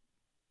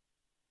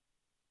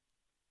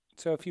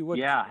 So if you would,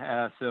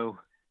 so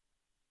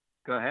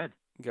go ahead.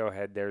 Go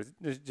ahead. There's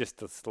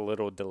just a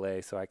little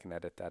delay, so I can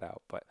edit that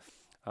out. But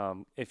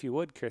if you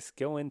would, Chris,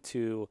 go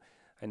into.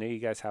 I know you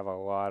guys have a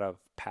lot of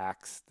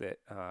packs that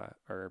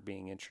are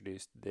being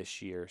introduced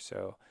this year.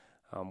 So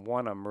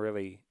one, I'm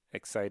really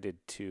excited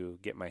to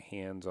get my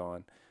hands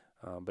on.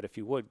 But if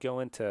you would, go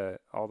into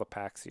all the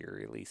packs that you're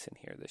releasing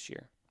here this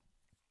year.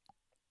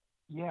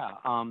 Yeah.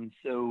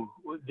 So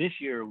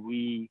this year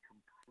we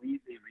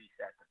completely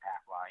reset the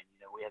pack line.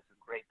 We had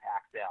some great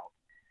packs out,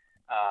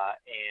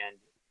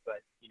 but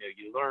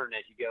you learn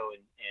as you go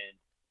and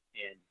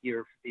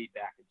hear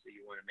feedback, and so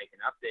you want to make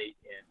an update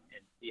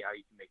and see how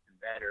you can make them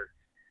better.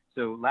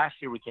 So last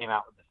year we came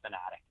out with the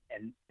Fanatic,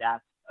 and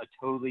that's a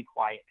totally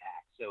quiet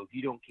pack. So if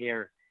you don't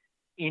care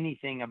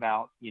anything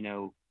about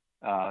you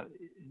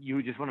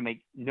just want to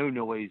make no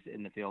noise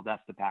in the field,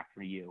 that's the pack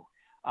for you.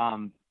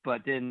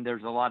 But then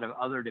there's a lot of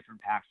other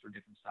different packs for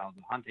different styles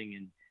of hunting,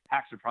 and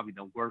packs are probably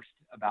the worst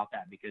about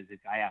that, because if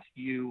I ask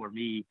you or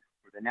me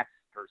or the next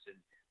person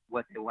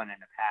what they want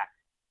in a pack,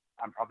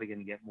 I'm probably going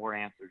to get more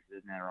answers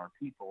than there are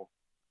people.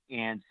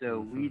 And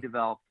so Mm-hmm. we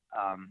developed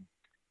a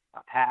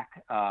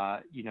pack.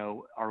 Our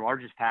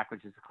largest pack,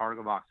 which is the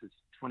cargo box, is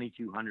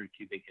 2,200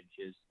 cubic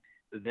inches.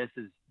 So this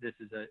is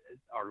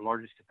our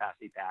largest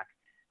capacity pack,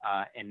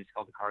 and it's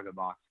called the cargo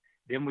box.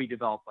 Then we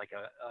developed like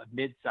a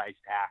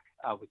mid-sized pack,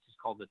 which is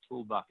called the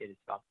tool bucket.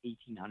 It's about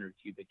 1,800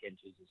 cubic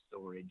inches of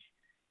storage.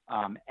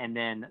 And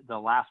then the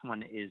last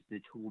one is the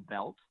tool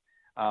belt,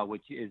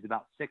 which is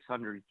about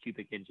 600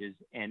 cubic inches,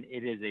 and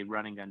it is a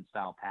run and gun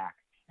style pack.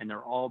 And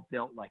they're all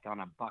built like on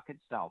a bucket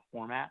style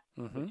format,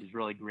 Mm-hmm. which is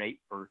really great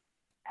for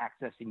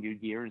accessing your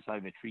gear inside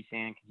of a tree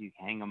stand because you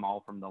can hang them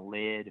all from the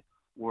lid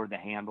or the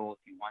handle if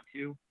you want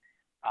to.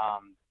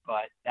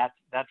 But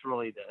that's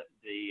really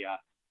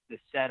the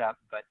setup.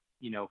 But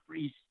for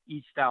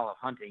each style of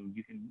hunting,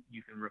 you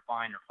can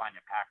refine or find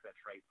a pack that's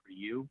right for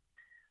you.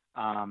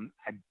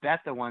 I bet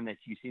the one that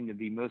you seem to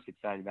be most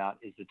excited about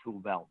is the tool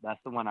belt.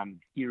 That's the one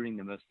I'm hearing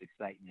the most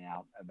excitement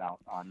about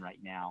on right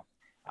now.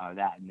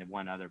 That and the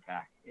one other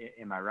pack.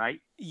 Am I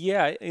right?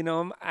 Yeah,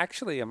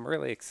 I'm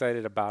really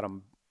excited about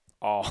them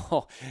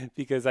all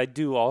because I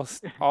do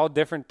all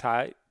different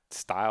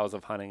styles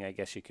of hunting, I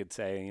guess you could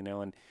say,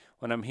 and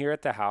when I'm here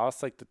at the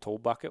house, like the tool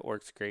bucket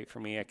works great for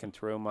me. I can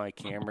throw my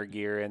camera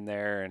gear in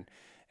there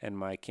and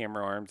my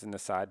camera arms in the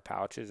side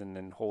pouches and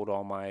then hold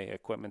all my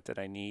equipment that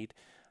I need.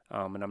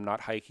 And I'm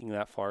not hiking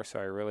that far, so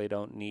I really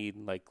don't need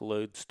like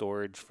load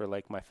storage for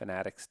like my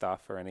Fanatic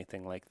stuff or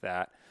anything like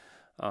that.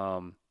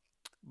 Um,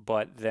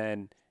 but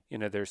then,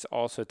 there's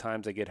also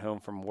times I get home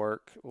from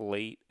work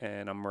late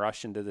and I'm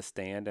rushing to the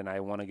stand and I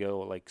want to go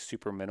like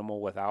super minimal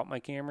without my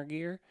camera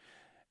gear.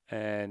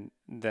 And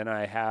then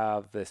I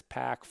have this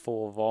pack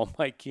full of all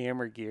my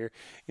camera gear,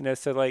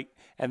 so like,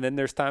 and then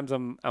there's times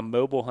I'm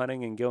mobile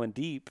hunting and going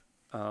deep,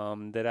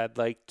 that I'd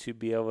like to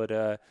be able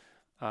to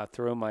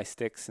throw my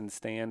sticks and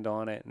stand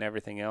on it and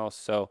everything else.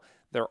 So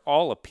they're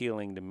all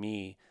appealing to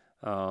me.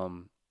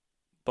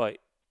 But,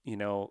 you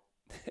know,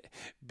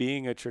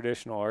 being a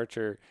traditional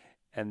archer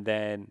and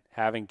then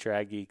having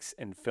Trad Geeks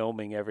and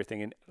filming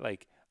everything and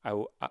like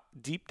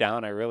deep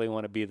down I really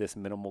want to be this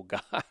minimal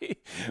guy,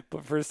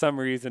 but for some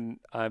reason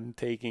I'm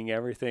taking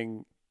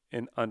everything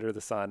in under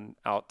the sun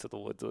out to the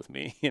woods with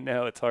me.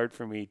 It's hard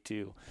for me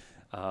to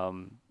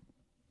um,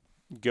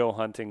 go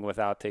hunting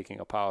without taking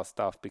a pile of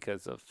stuff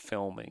because of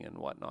filming and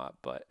whatnot.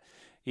 But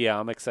yeah,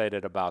 I'm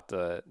excited about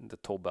the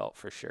tool belt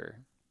for sure.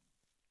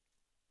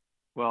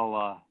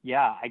 Well,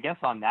 yeah, I guess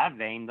on that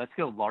vein, let's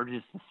go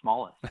largest to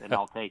smallest, and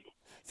I'll take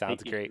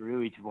Sounds you great.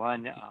 through each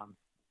one.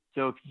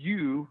 So if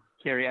you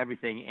carry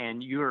everything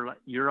and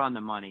you're on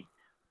the money,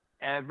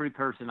 every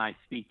person I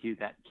speak to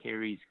that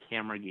carries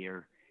camera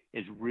gear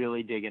is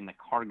really digging the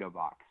cargo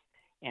box,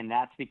 and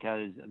that's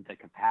because of the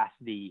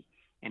capacity,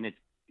 and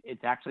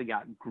it's actually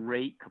got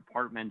great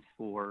compartments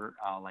for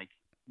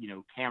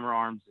camera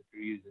arms if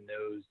you're using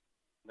those,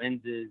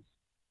 lenses.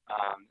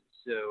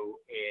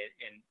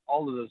 And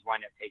all of those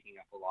wind up taking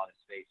up a lot of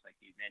space, like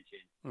you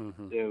mentioned.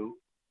 Mm-hmm. So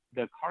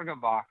the cargo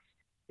box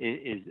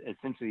is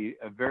essentially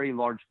a very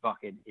large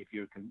bucket if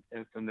you're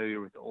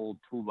familiar with the old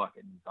tool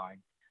bucket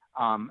design.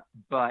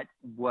 But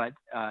what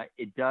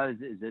it does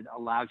is it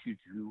allows you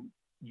to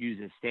use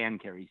a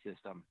stand carry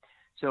system.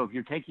 So if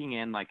you're taking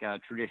in like a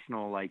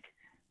traditional like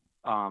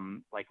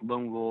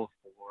Lone Wolf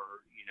or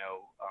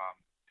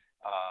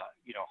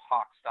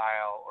Hawk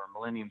style or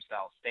Millennium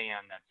style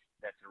stand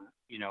that's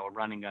a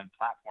run and gun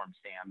platform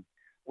stand,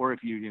 or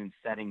if you're doing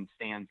setting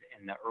stands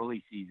in the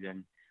early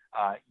season,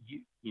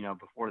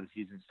 before the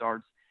season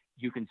starts,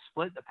 you can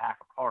split the pack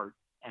apart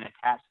and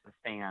attach the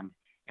stand.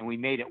 And we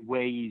made it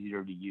way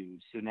easier to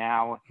use. So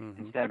now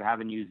Mm-hmm. instead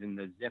of using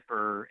the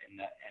zipper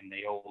and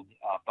the old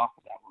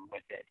buckle that were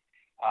with it,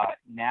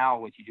 now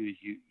what you do is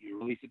you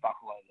release the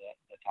buckle at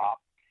the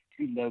top,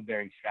 two load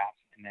bearing straps,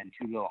 and then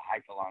two little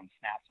Hypalon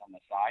snaps on the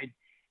side,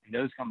 and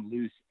those come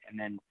loose, and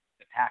then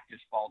the pack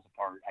just falls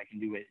apart. I can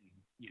do it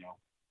in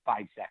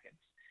 5 seconds,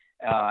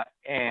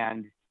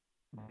 and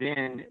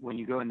then when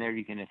you go in there,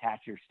 you can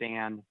attach your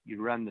stand.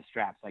 You run the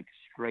straps like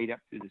straight up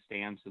through the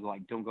stand, so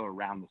like don't go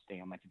around the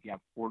stand. Like if you have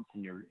ports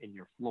in your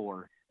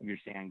floor of your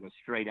stand, go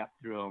straight up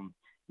through them.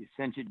 You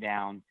cinch it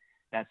down.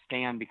 That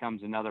stand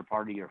becomes another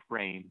part of your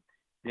frame.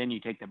 Then you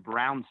take the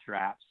brown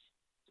straps.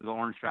 So the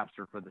orange straps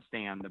are for the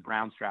stand. The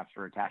brown straps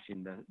are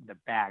attaching the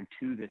bag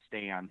to the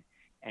stand,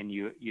 and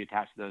you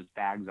attach those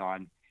bags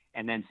on.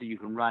 And then so you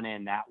can run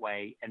in that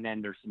way. And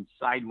then there's some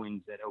side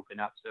wings that open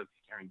up. So if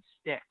you're carrying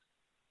sticks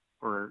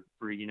for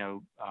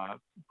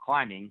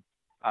climbing,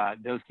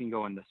 those can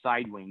go in the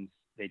side wings.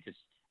 They just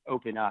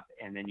open up,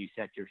 and then you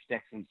set your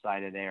sticks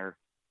inside of there.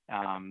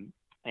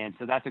 And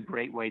so that's a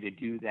great way to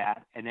do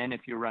that. And then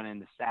if you're running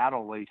the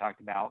saddle, what you talked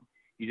about,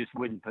 you just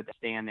wouldn't put the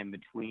stand in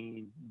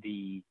between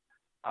the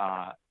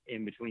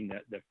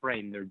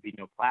frame. There'd be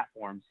no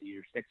platform, so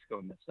your sticks go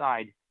in the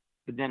side.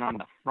 But then on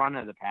the front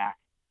of the pack,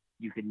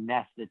 you could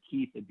nest the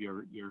teeth of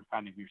your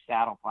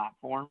saddle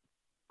platform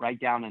right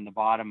down in the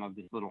bottom of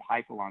this little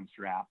Hypalon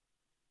strap.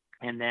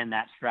 And then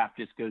that strap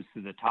just goes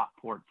through the top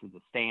ports of the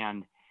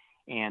stand.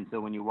 And so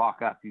when you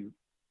walk up,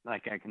 I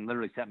can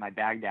literally set my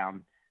bag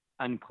down,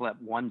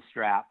 unclip one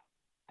strap,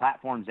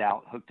 platform's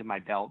out, hooked to my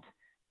belt,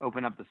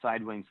 open up the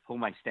side wings, pull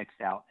my sticks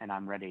out, and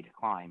I'm ready to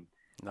climb,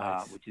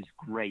 Nice. which is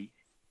great.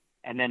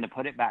 And then to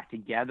put it back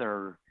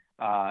together,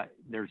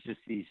 there's just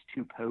these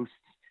two posts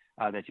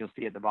that you'll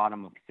see at the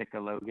bottom of Sitka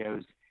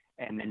logos,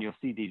 and then you'll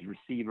see these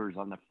receivers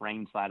on the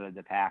frame side of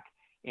the pack.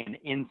 And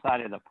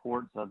inside of the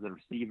ports of the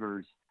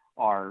receivers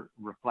are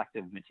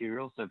reflective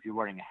materials. So if you're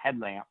wearing a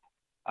headlamp,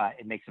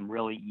 it makes them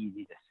really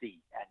easy to see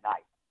at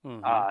night.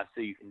 Mm-hmm.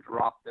 So you can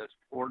drop those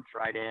ports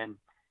right in.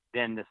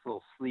 Then this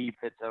little sleeve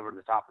fits over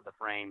the top of the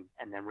frame,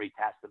 and then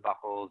reattach the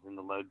buckles and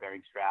the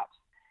load-bearing straps,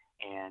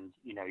 and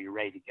you're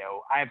ready to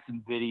go. I have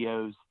some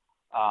videos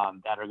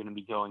that are going to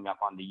be going up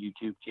on the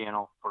YouTube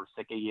channel for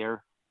Sitka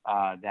Gear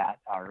that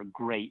are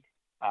great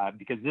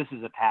because this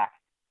is a pack.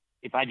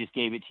 If I just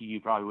gave it to you, you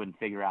probably wouldn't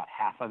figure out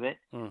half of it.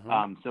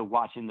 Mm-hmm. So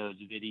watching those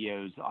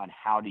videos on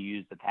how to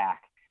use the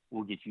pack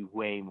will get you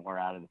way more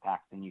out of the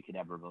pack than you could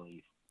ever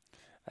believe.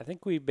 I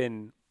think we've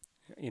been,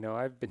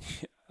 I've been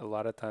a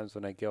lot of times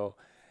when I go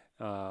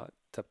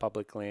to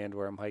public land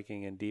where I'm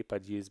hiking in deep,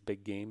 I'd use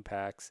big game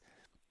packs.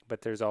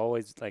 But there's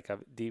always like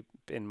deep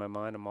in my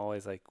mind, I'm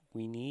always like,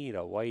 we need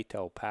a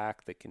whitetail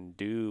pack that can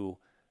do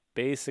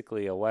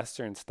basically a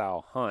Western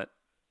style hunt,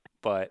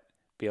 but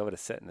be able to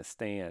sit in a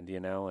stand,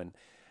 and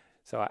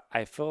so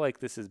I feel like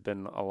this has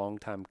been a long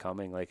time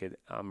coming.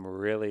 I'm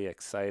really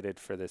excited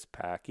for this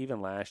pack.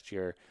 Even last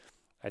year,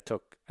 I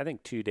took, I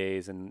think, 2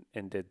 days and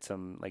did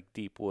some like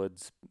deep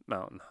woods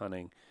mountain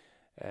hunting,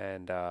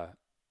 and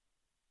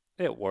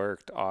it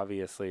worked,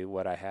 obviously,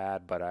 what I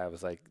had, but I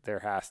was like, there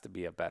has to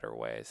be a better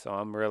way. So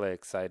I'm really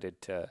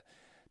excited to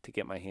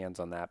get my hands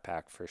on that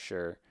pack for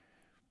sure.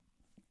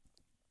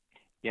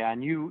 Yeah,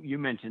 and you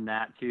mentioned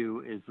that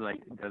too, is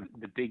like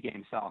the big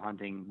game style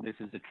hunting. This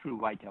is a true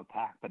whitetail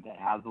pack, but that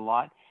has a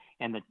lot.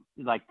 And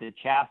the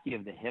chassis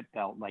of the hip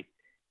belt,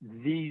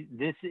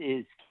 this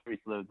is carries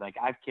loads. Like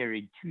I've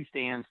carried 2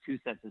 stands, 2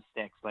 sets of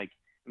sticks.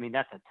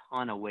 That's a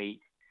ton of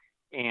weight.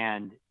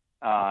 And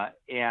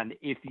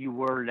if you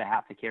were to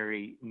have to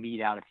carry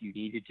meat out if you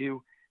needed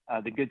to,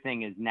 the good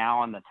thing is now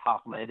on the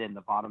top lid and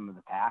the bottom of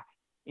the pack,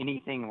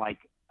 anything like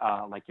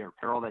your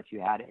apparel that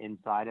you had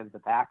inside of the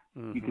pack,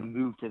 Mm-hmm. you can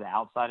move to the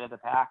outside of the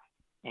pack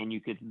and you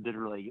could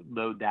literally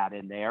load that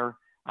in there.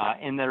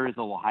 And there is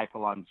a little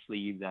Hypalon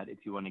sleeve that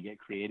if you want to get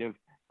creative.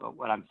 But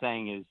what I'm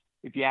saying is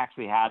if you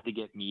actually had to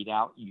get meat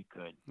out, you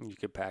could. You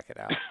could pack it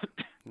out.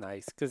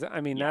 Nice. Because,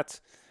 Yeah.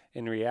 that's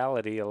in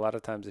reality, a lot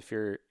of times if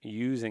you're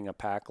using a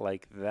pack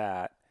like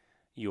that,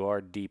 you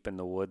are deep in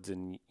the woods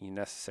and you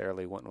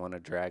necessarily wouldn't want to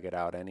drag it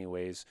out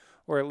anyways,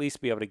 or at least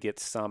be able to get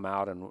some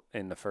out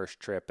in the first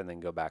trip and then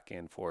go back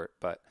in for it.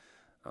 But,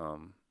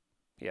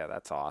 yeah,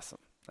 that's awesome.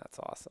 That's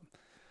awesome.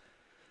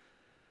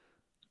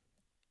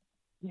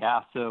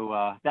 Yeah,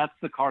 so that's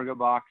the cargo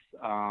box.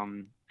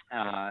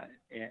 I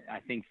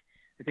think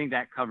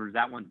that covers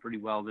that one pretty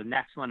well. The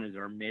next one is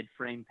our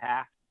mid-frame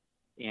pack,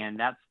 and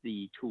that's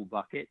the tool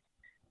bucket,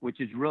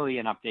 which is really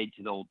an update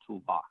to the old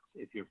toolbox,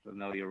 if you're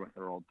familiar with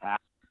our old pack.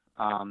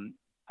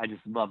 I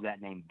just love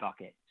that name,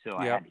 bucket, so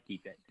I had to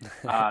keep it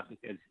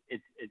because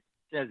it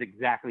says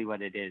exactly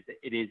what it is.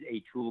 It is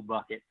a tool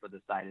bucket for the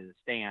side of the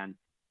stand,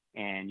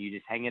 and you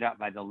just hang it up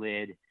by the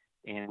lid.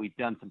 And we've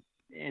done some.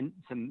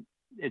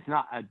 It's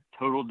not a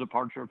total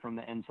departure from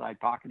the inside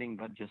pocketing,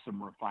 but just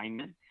some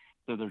refinement.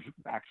 So there's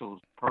actual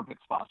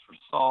perfect spots for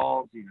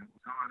saws,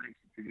 tonics,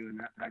 if you're doing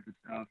that type of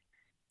stuff.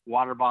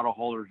 Water bottle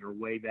holders are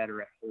way better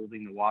at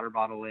holding the water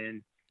bottle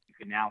in. You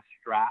can now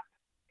strap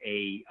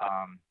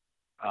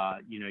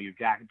your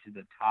jacket to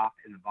the top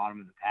and the bottom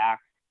of the pack.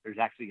 There's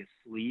actually a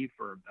sleeve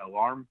for a bow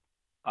arm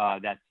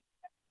that's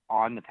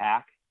on the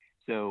pack.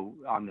 So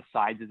on the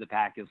sides of the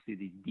pack, you'll see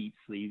these deep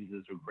sleeves.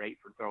 Those are great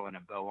for throwing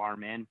a bow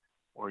arm in,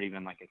 or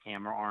even like a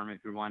camera arm if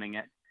you're wanting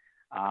it.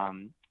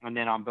 And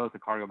then on both the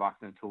cargo box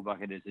and the tool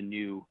bucket is a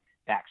new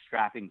back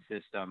strapping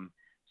system.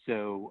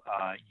 So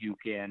you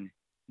can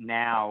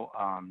now,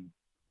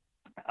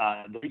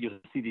 you'll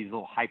see these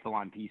little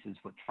Hypalon pieces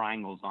with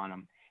triangles on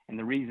them. And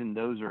the reason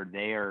those are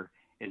there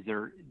is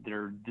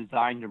they're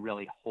designed to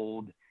really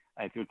hold,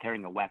 if you're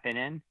carrying a weapon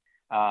in,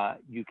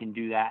 you can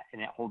do that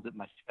and it holds it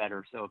much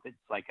better. So if it's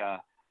like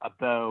a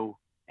bow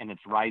and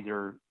it's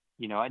riser,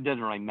 it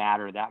doesn't really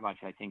matter that much,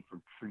 I think, for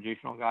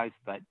traditional guys.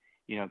 But,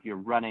 if you're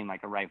running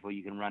like a rifle,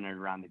 you can run it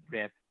around the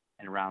grip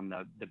and around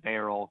the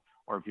barrel.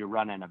 Or if you're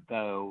running a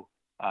bow,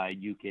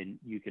 you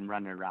can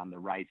run it around the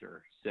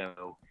riser.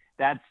 So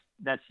that's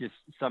just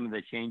some of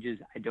the changes.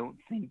 I don't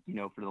think,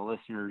 for the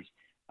listeners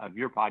of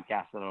your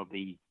podcast, that'll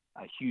be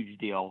a huge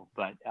deal.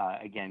 But,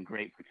 again,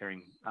 great for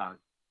carrying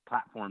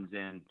platforms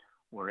in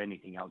or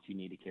anything else you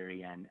need to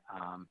carry in.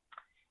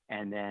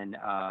 And then,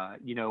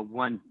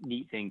 one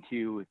neat thing,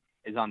 too,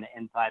 is on the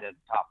inside of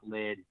the top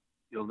lid,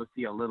 you'll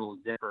see a little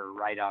zipper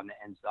right on the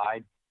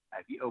inside.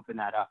 If you open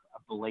that up, a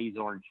blaze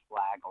orange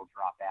flag will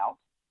drop out,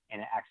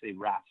 and it actually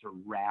wraps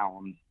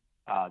around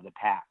the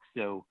pack.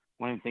 So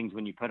one of the things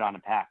when you put on a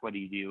pack, what do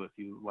you do if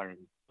you're wearing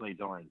blaze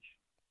orange?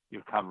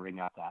 You're covering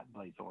up that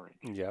blaze orange.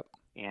 Yep.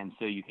 And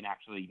so you can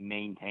actually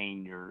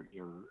maintain your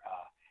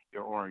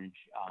orange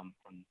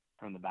from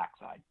from the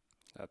backside.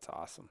 That's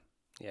awesome.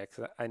 Yeah,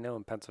 because I know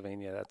in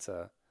Pennsylvania that's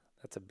a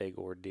big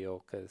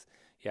ordeal because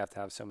you have to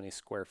have so many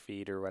square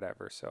feet or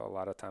whatever. So a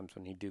lot of times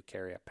when you do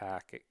carry a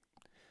pack, it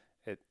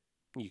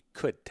you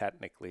could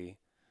technically,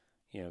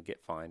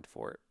 get fined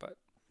for it, but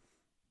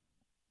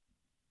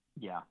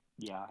Yeah,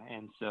 yeah,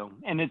 and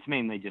it's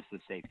mainly just the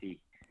safety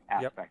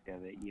yep, aspect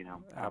of it.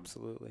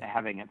 absolutely.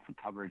 Having it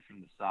covered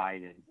from the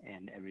side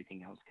and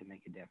everything else can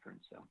make a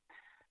difference.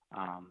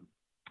 Um,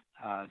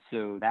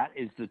 so that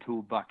is the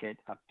tool bucket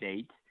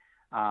update.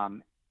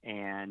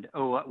 And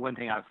one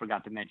thing I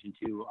forgot to mention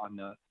too, on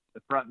the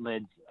front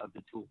lids of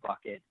the tool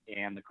bucket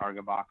and the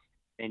cargo box,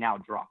 they now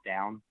drop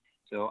down.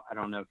 So I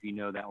don't know if you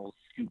know that old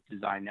scoop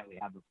design that we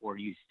had before.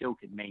 You still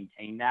could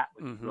maintain that,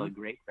 which is really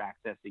great for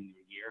accessing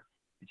your gear.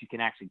 But you can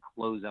actually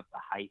close up the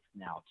height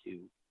now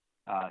too,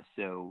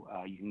 so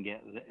you can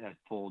get a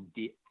full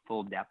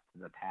depth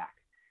of the pack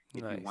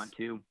if Nice. you want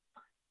to.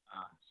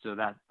 So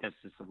that's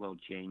just a little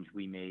change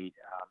we made.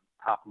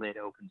 Top lid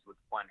opens with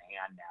one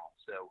hand now,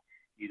 so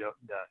you don't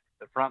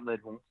the front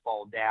lid won't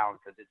fall down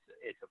because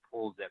it's a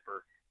pull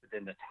zipper. But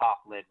then the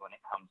top lid, when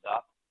it comes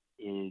up,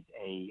 is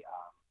a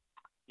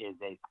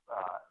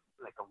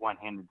like a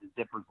one-handed. The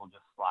zippers will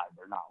just slide.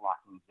 They're not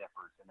locking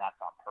zippers, and that's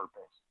on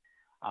purpose.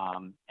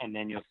 And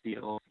then you'll see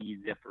a little C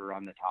zipper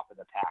on the top of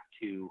the pack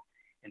too.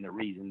 And the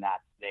reason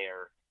that's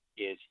there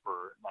is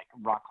for like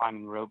rock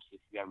climbing ropes. If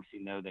you've ever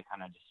seen those, they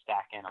kind of just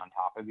stack in on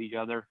top of each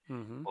other.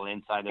 Mm-hmm. Well,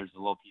 inside there's a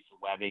little piece of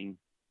webbing.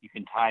 You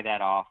can tie that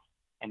off,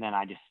 and then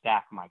I just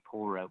stack my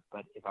pull rope.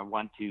 But if I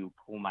want to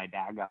pull my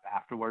bag up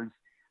afterwards,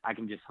 I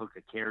can just hook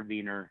a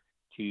carabiner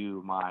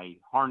to my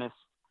harness.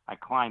 I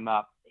climb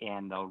up,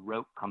 and the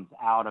rope comes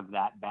out of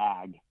that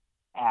bag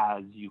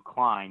as you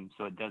climb,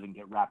 so it doesn't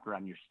get wrapped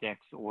around your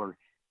sticks. Or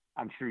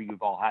I'm sure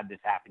you've all had this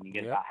happen. You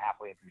get about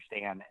halfway up your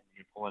stand, and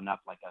you're pulling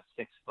up like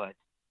a 6-foot,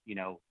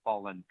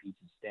 fallen piece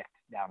of stick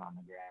down on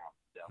the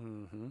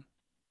ground. So,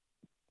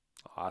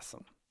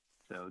 Awesome.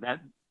 So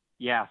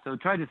so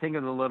try to think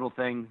of the little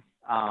things.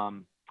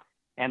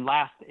 And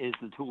last is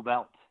the tool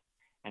belt,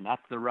 and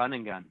that's the run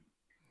and gun.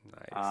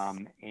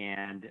 Nice.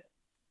 And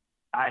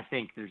I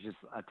think there's just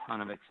a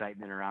ton of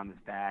excitement around this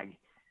bag.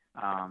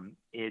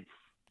 It's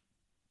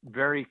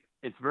very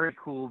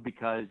cool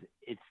because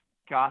it's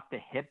got the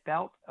hip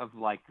belt of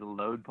like the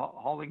load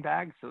hauling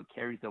bag, so it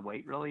carries the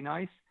weight really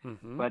nice.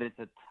 Mm-hmm. But it's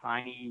a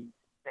tiny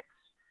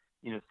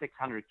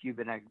 600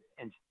 cubic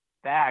inch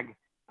bag.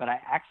 But I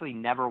actually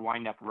never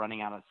wind up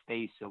running out of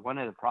space. So one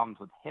of the problems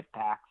with hip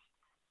packs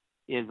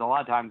is a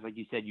lot of times, like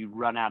you said, you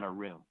run out of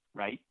room,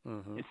 right?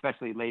 Mm-hmm.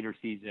 Especially later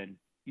season,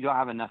 you don't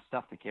have enough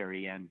stuff to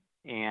carry in.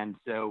 And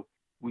so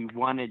we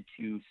wanted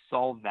to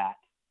solve that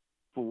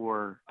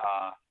for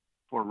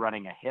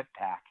running a hip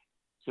pack.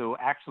 So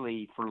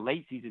actually, for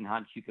late season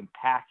hunts, you can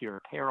pack your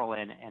apparel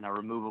in a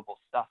removable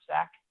stuff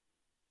sack.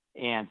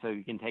 And so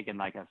you can take in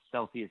like a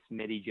Celsius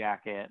midi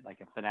jacket,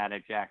 like a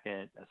Fanatic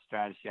jacket, a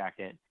Stratus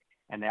jacket,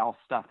 and they all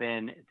stuff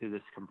in through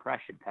this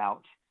compression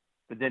pouch.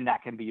 But then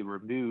that can be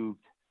removed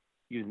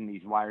using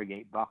these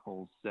WireGate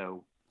buckles.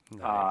 So,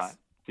 Nice.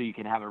 So you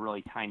can have a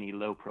really tiny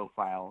low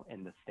profile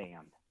in the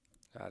stand.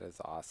 That is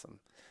awesome.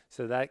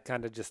 So that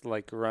kind of just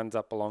like runs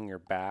up along your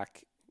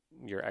back,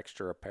 your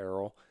extra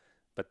apparel,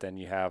 but then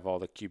you have all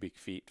the cubic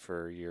feet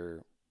for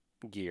your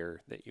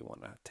gear that you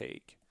want to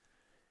take.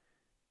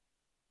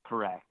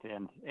 Correct.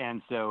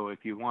 And so if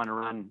you want to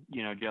run,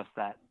 just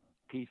that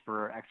piece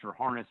for extra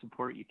harness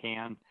support, you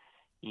can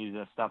use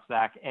a stuff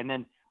sack. And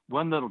then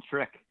one little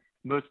trick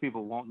most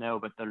people won't know,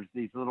 but there's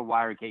these little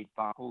WireGate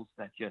buckles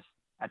that just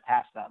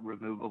attach that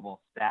removable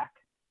stack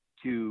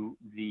to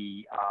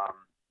the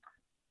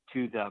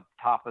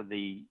top of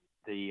the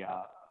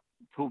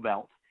tool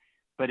belt.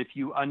 But if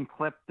you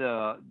unclip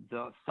the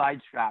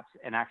side straps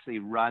and actually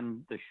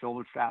run the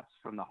shoulder straps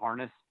from the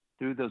harness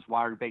through those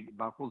WireGate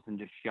buckles and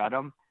just shut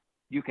them,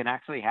 you can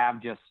actually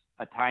have just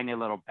a tiny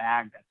little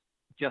bag that's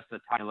just a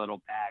tiny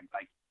little bag.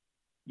 Like,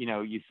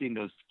 you've seen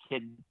those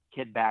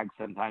kid bags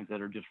sometimes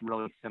that are just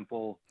really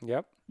simple,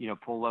 Yep.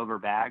 Pull over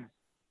bags.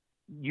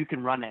 You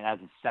can run it as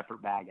a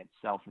separate bag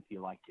itself if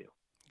you like to.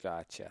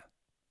 Gotcha.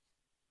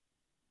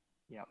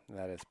 Yep.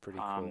 That is pretty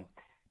cool.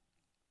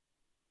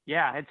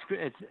 Yeah,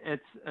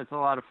 it's a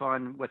lot of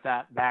fun with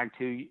that bag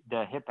too.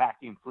 The hip pack,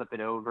 you can flip it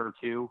over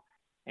too,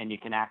 and you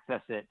can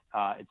access it.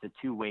 It's a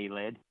 2-way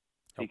lid,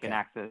 so you can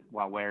access it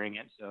while wearing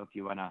it. So if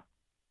you want to,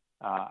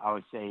 I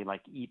would say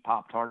like eat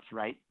Pop-Tarts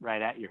right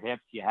at your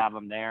hips, you have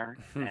them there.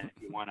 And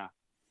if you want to,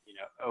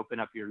 open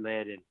up your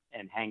lid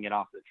and hang it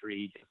off the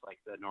tree, just like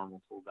the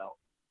normal tool belt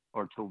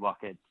or tool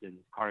buckets and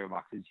cargo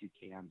boxes, you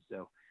can.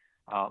 So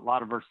a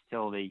lot of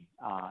versatility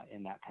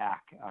in that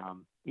pack.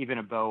 Even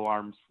a bow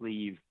arm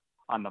sleeve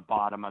on the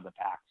bottom of the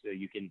pack, so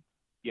you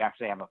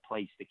actually have a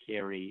place to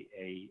carry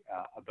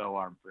a bow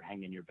arm for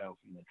hanging your bow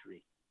from the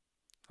tree.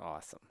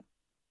 Awesome.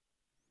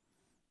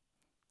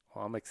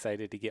 Well, I'm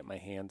excited to get my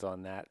hands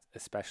on that,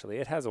 especially.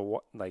 It has a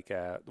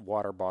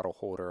water bottle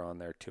holder on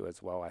there too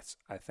as well.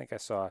 I think I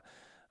saw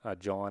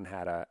John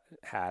had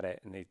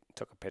it and he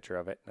took a picture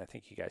of it, and I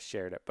think you guys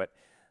shared it. But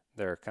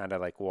they're kind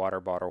of like water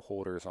bottle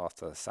holders off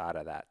the side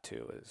of that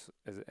too.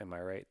 Am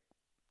I right?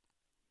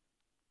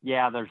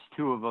 Yeah, there's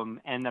two of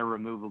them, and they're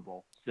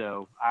removable.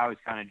 So I always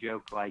kind of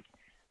joke, like,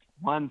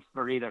 one's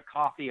for either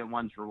coffee and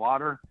one's for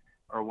water,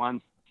 or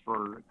one's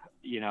for,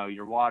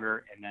 your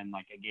water and then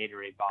like a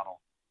Gatorade bottle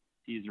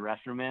to use the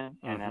restroom in.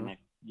 And then if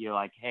you're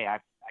like, hey, I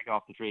go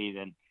off the tree,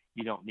 then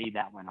you don't need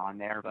that one on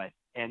there. But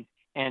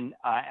and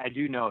I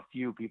do know a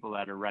few people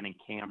that are running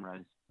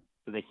cameras,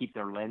 so they keep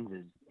their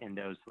lenses in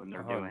those when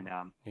they're doing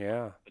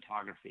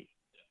photography.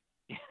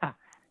 Yeah.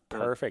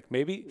 Perfect.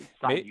 Maybe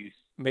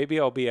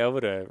I'll be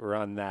able to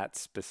run that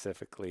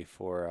specifically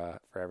for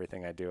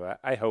everything I do.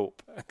 I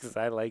hope, because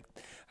I like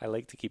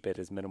to keep it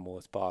as minimal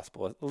as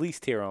possible, at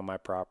least here on my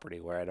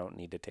property where I don't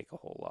need to take a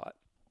whole lot.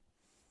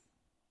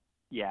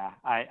 Yeah,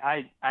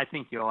 I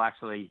think you'll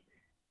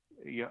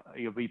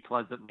be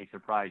pleasantly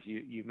surprised.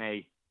 You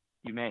may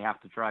have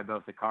to try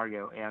both the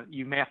cargo, and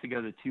you may have to go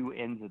to two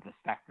ends of the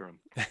spectrum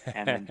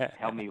and then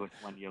tell me which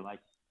one you like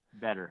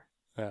better.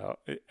 Well,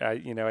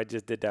 I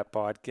just did that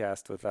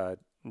podcast with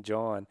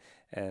John,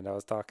 and I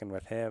was talking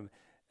with him,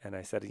 and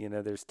I said,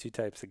 there's two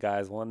types of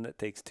guys, one that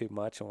takes too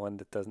much and one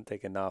that doesn't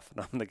take enough,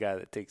 and I'm the guy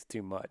that takes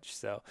too much.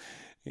 So,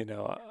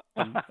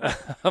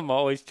 I'm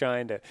always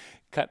trying to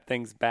cut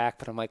things back,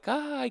 but I'm like,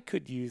 I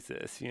could use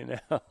this,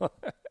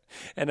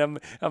 and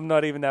I'm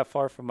not even that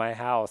far from my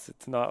house.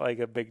 It's not like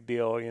a big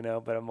deal,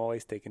 but I'm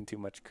always taking too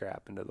much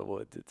crap into the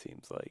woods, it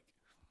seems like.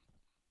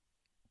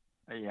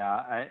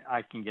 Yeah,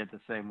 I can get the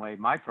same way.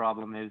 My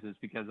problem is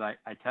because I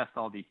test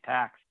all these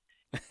packs.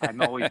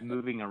 I'm always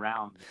moving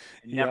around,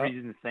 never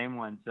using the same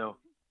one. So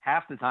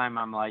half the time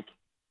I'm like,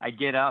 I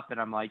get up and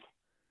I'm like,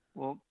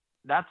 well,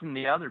 that's in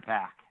the other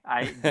pack.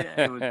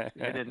 It was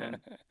hidden,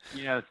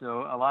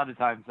 so a lot of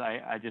times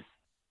I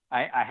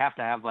have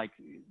to have like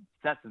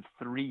sets of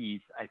threes,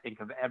 I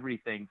think, of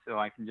everything, so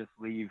I can just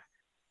leave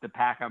the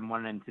pack I'm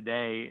running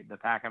today, the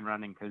pack I'm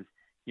running, because,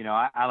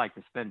 I like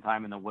to spend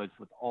time in the woods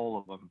with all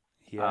of them.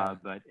 Yeah.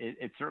 But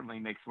it certainly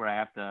makes where I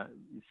have to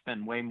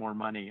spend way more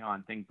money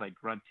on things like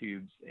grunt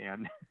tubes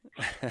and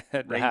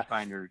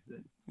rangefinders.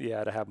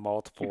 Yeah, to have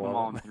multiple. Keep them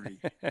all in threes.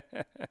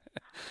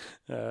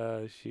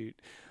 Oh, shoot.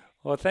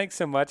 Well, thanks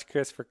so much,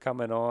 Chris, for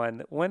coming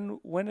on.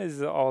 When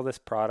is all this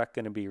product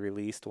going to be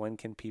released? When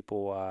can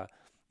people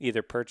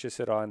either purchase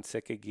it on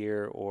Sitka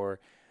Gear or,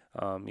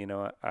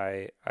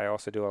 I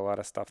also do a lot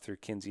of stuff through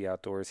Kinsey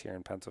Outdoors here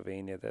in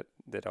Pennsylvania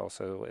that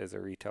also is a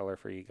retailer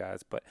for you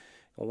guys. But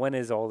when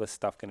is all this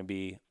stuff going to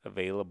be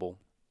available?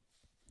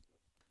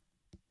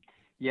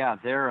 Yeah,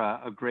 they're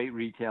a great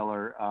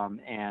retailer,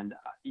 and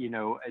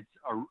it's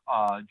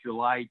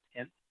July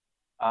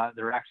 10th.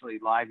 They're actually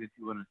live if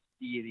you want to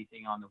see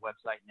anything on the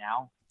website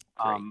now.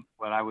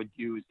 What I would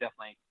do is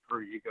definitely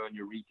encourage you to go in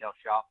your retail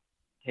shop,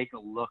 take a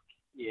look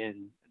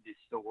in the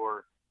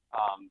store,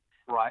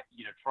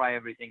 try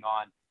everything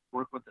on,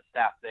 work with the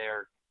staff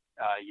there,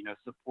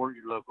 support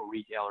your local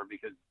retailer,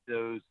 because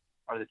those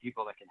are the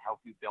people that can help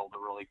you build a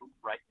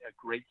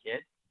great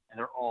kit, and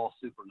they're all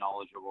super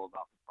knowledgeable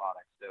about the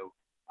product. So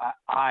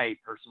I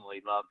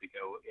personally love to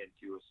go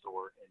into a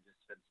store and just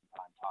spend some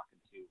time talking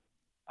to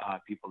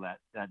people that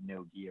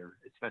know gear,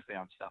 especially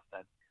on stuff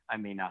that I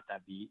may not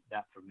be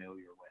that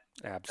familiar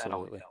with. Absolutely. That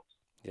always helps.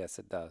 Yes,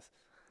 it does.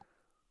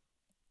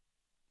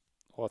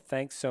 Well,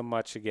 thanks so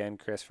much again,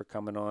 Chris, for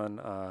coming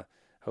on.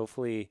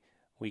 Hopefully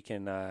we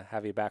can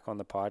have you back on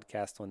the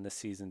podcast when this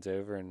season's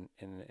over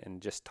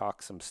and just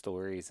talk some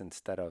stories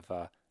instead of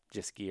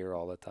just gear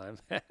all the time.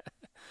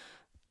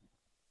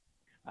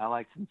 I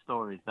like some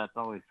stories. That's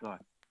always fun.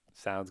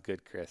 Sounds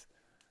good, Chris.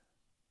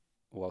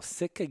 Well,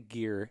 Sitka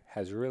Gear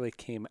has really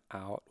came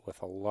out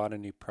with a lot of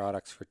new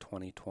products for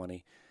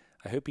 2020.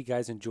 I hope you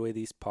guys enjoy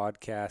these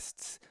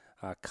podcasts,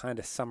 kind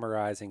of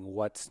summarizing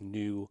what's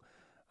new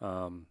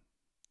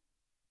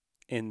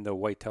in the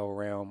whitetail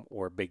realm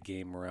or big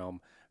game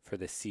realm for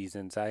the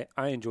seasons. I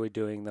enjoy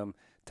doing them,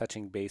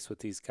 touching base with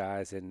these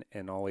guys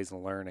and always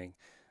learning.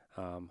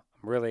 I'm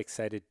really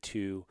excited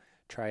to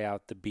try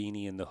out the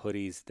beanie and the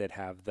hoodies that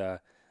have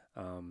the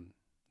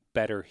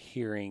better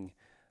hearing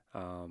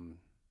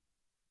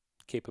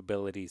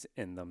capabilities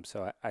in them.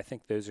 So I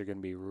think those are going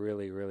to be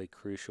really, really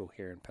crucial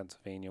here in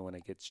Pennsylvania when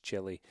it gets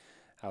chilly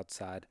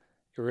outside.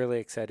 You're really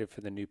excited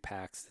for the new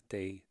packs that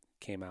they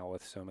came out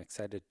with, so I'm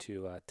excited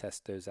to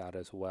test those out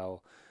as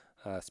well,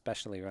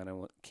 especially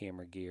running with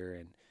camera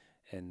gear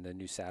and the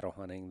new saddle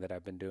hunting that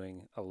I've been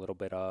doing a little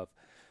bit of.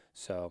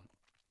 So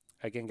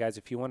again, guys,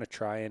 if you want to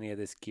try any of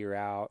this gear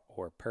out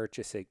or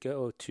purchase it,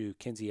 go to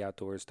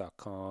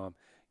kinseyoutdoors.com,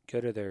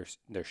 go to their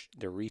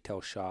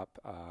retail shop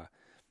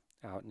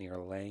out near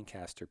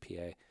Lancaster,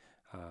 PA.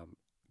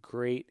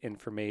 Great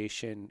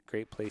information,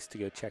 great place to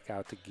go check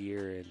out the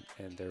gear,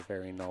 and they're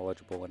very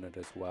knowledgeable in it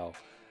as well.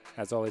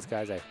 As always,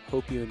 guys, I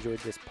hope you enjoyed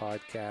this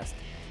podcast.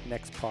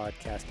 Next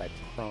podcast, I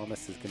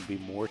promise, is going to be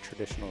more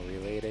traditional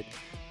related,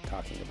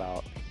 talking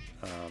about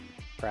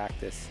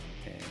practice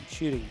and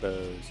shooting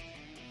bows,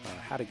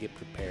 how to get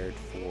prepared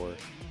for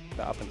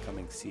the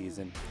up-and-coming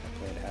season. I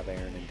plan to have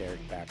Aaron and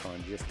Derek back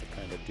on just to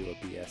kind of do a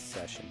BS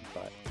session.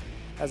 But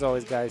As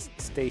always, guys,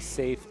 stay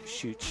safe,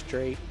 shoot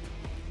straight,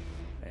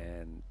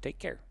 and take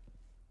care.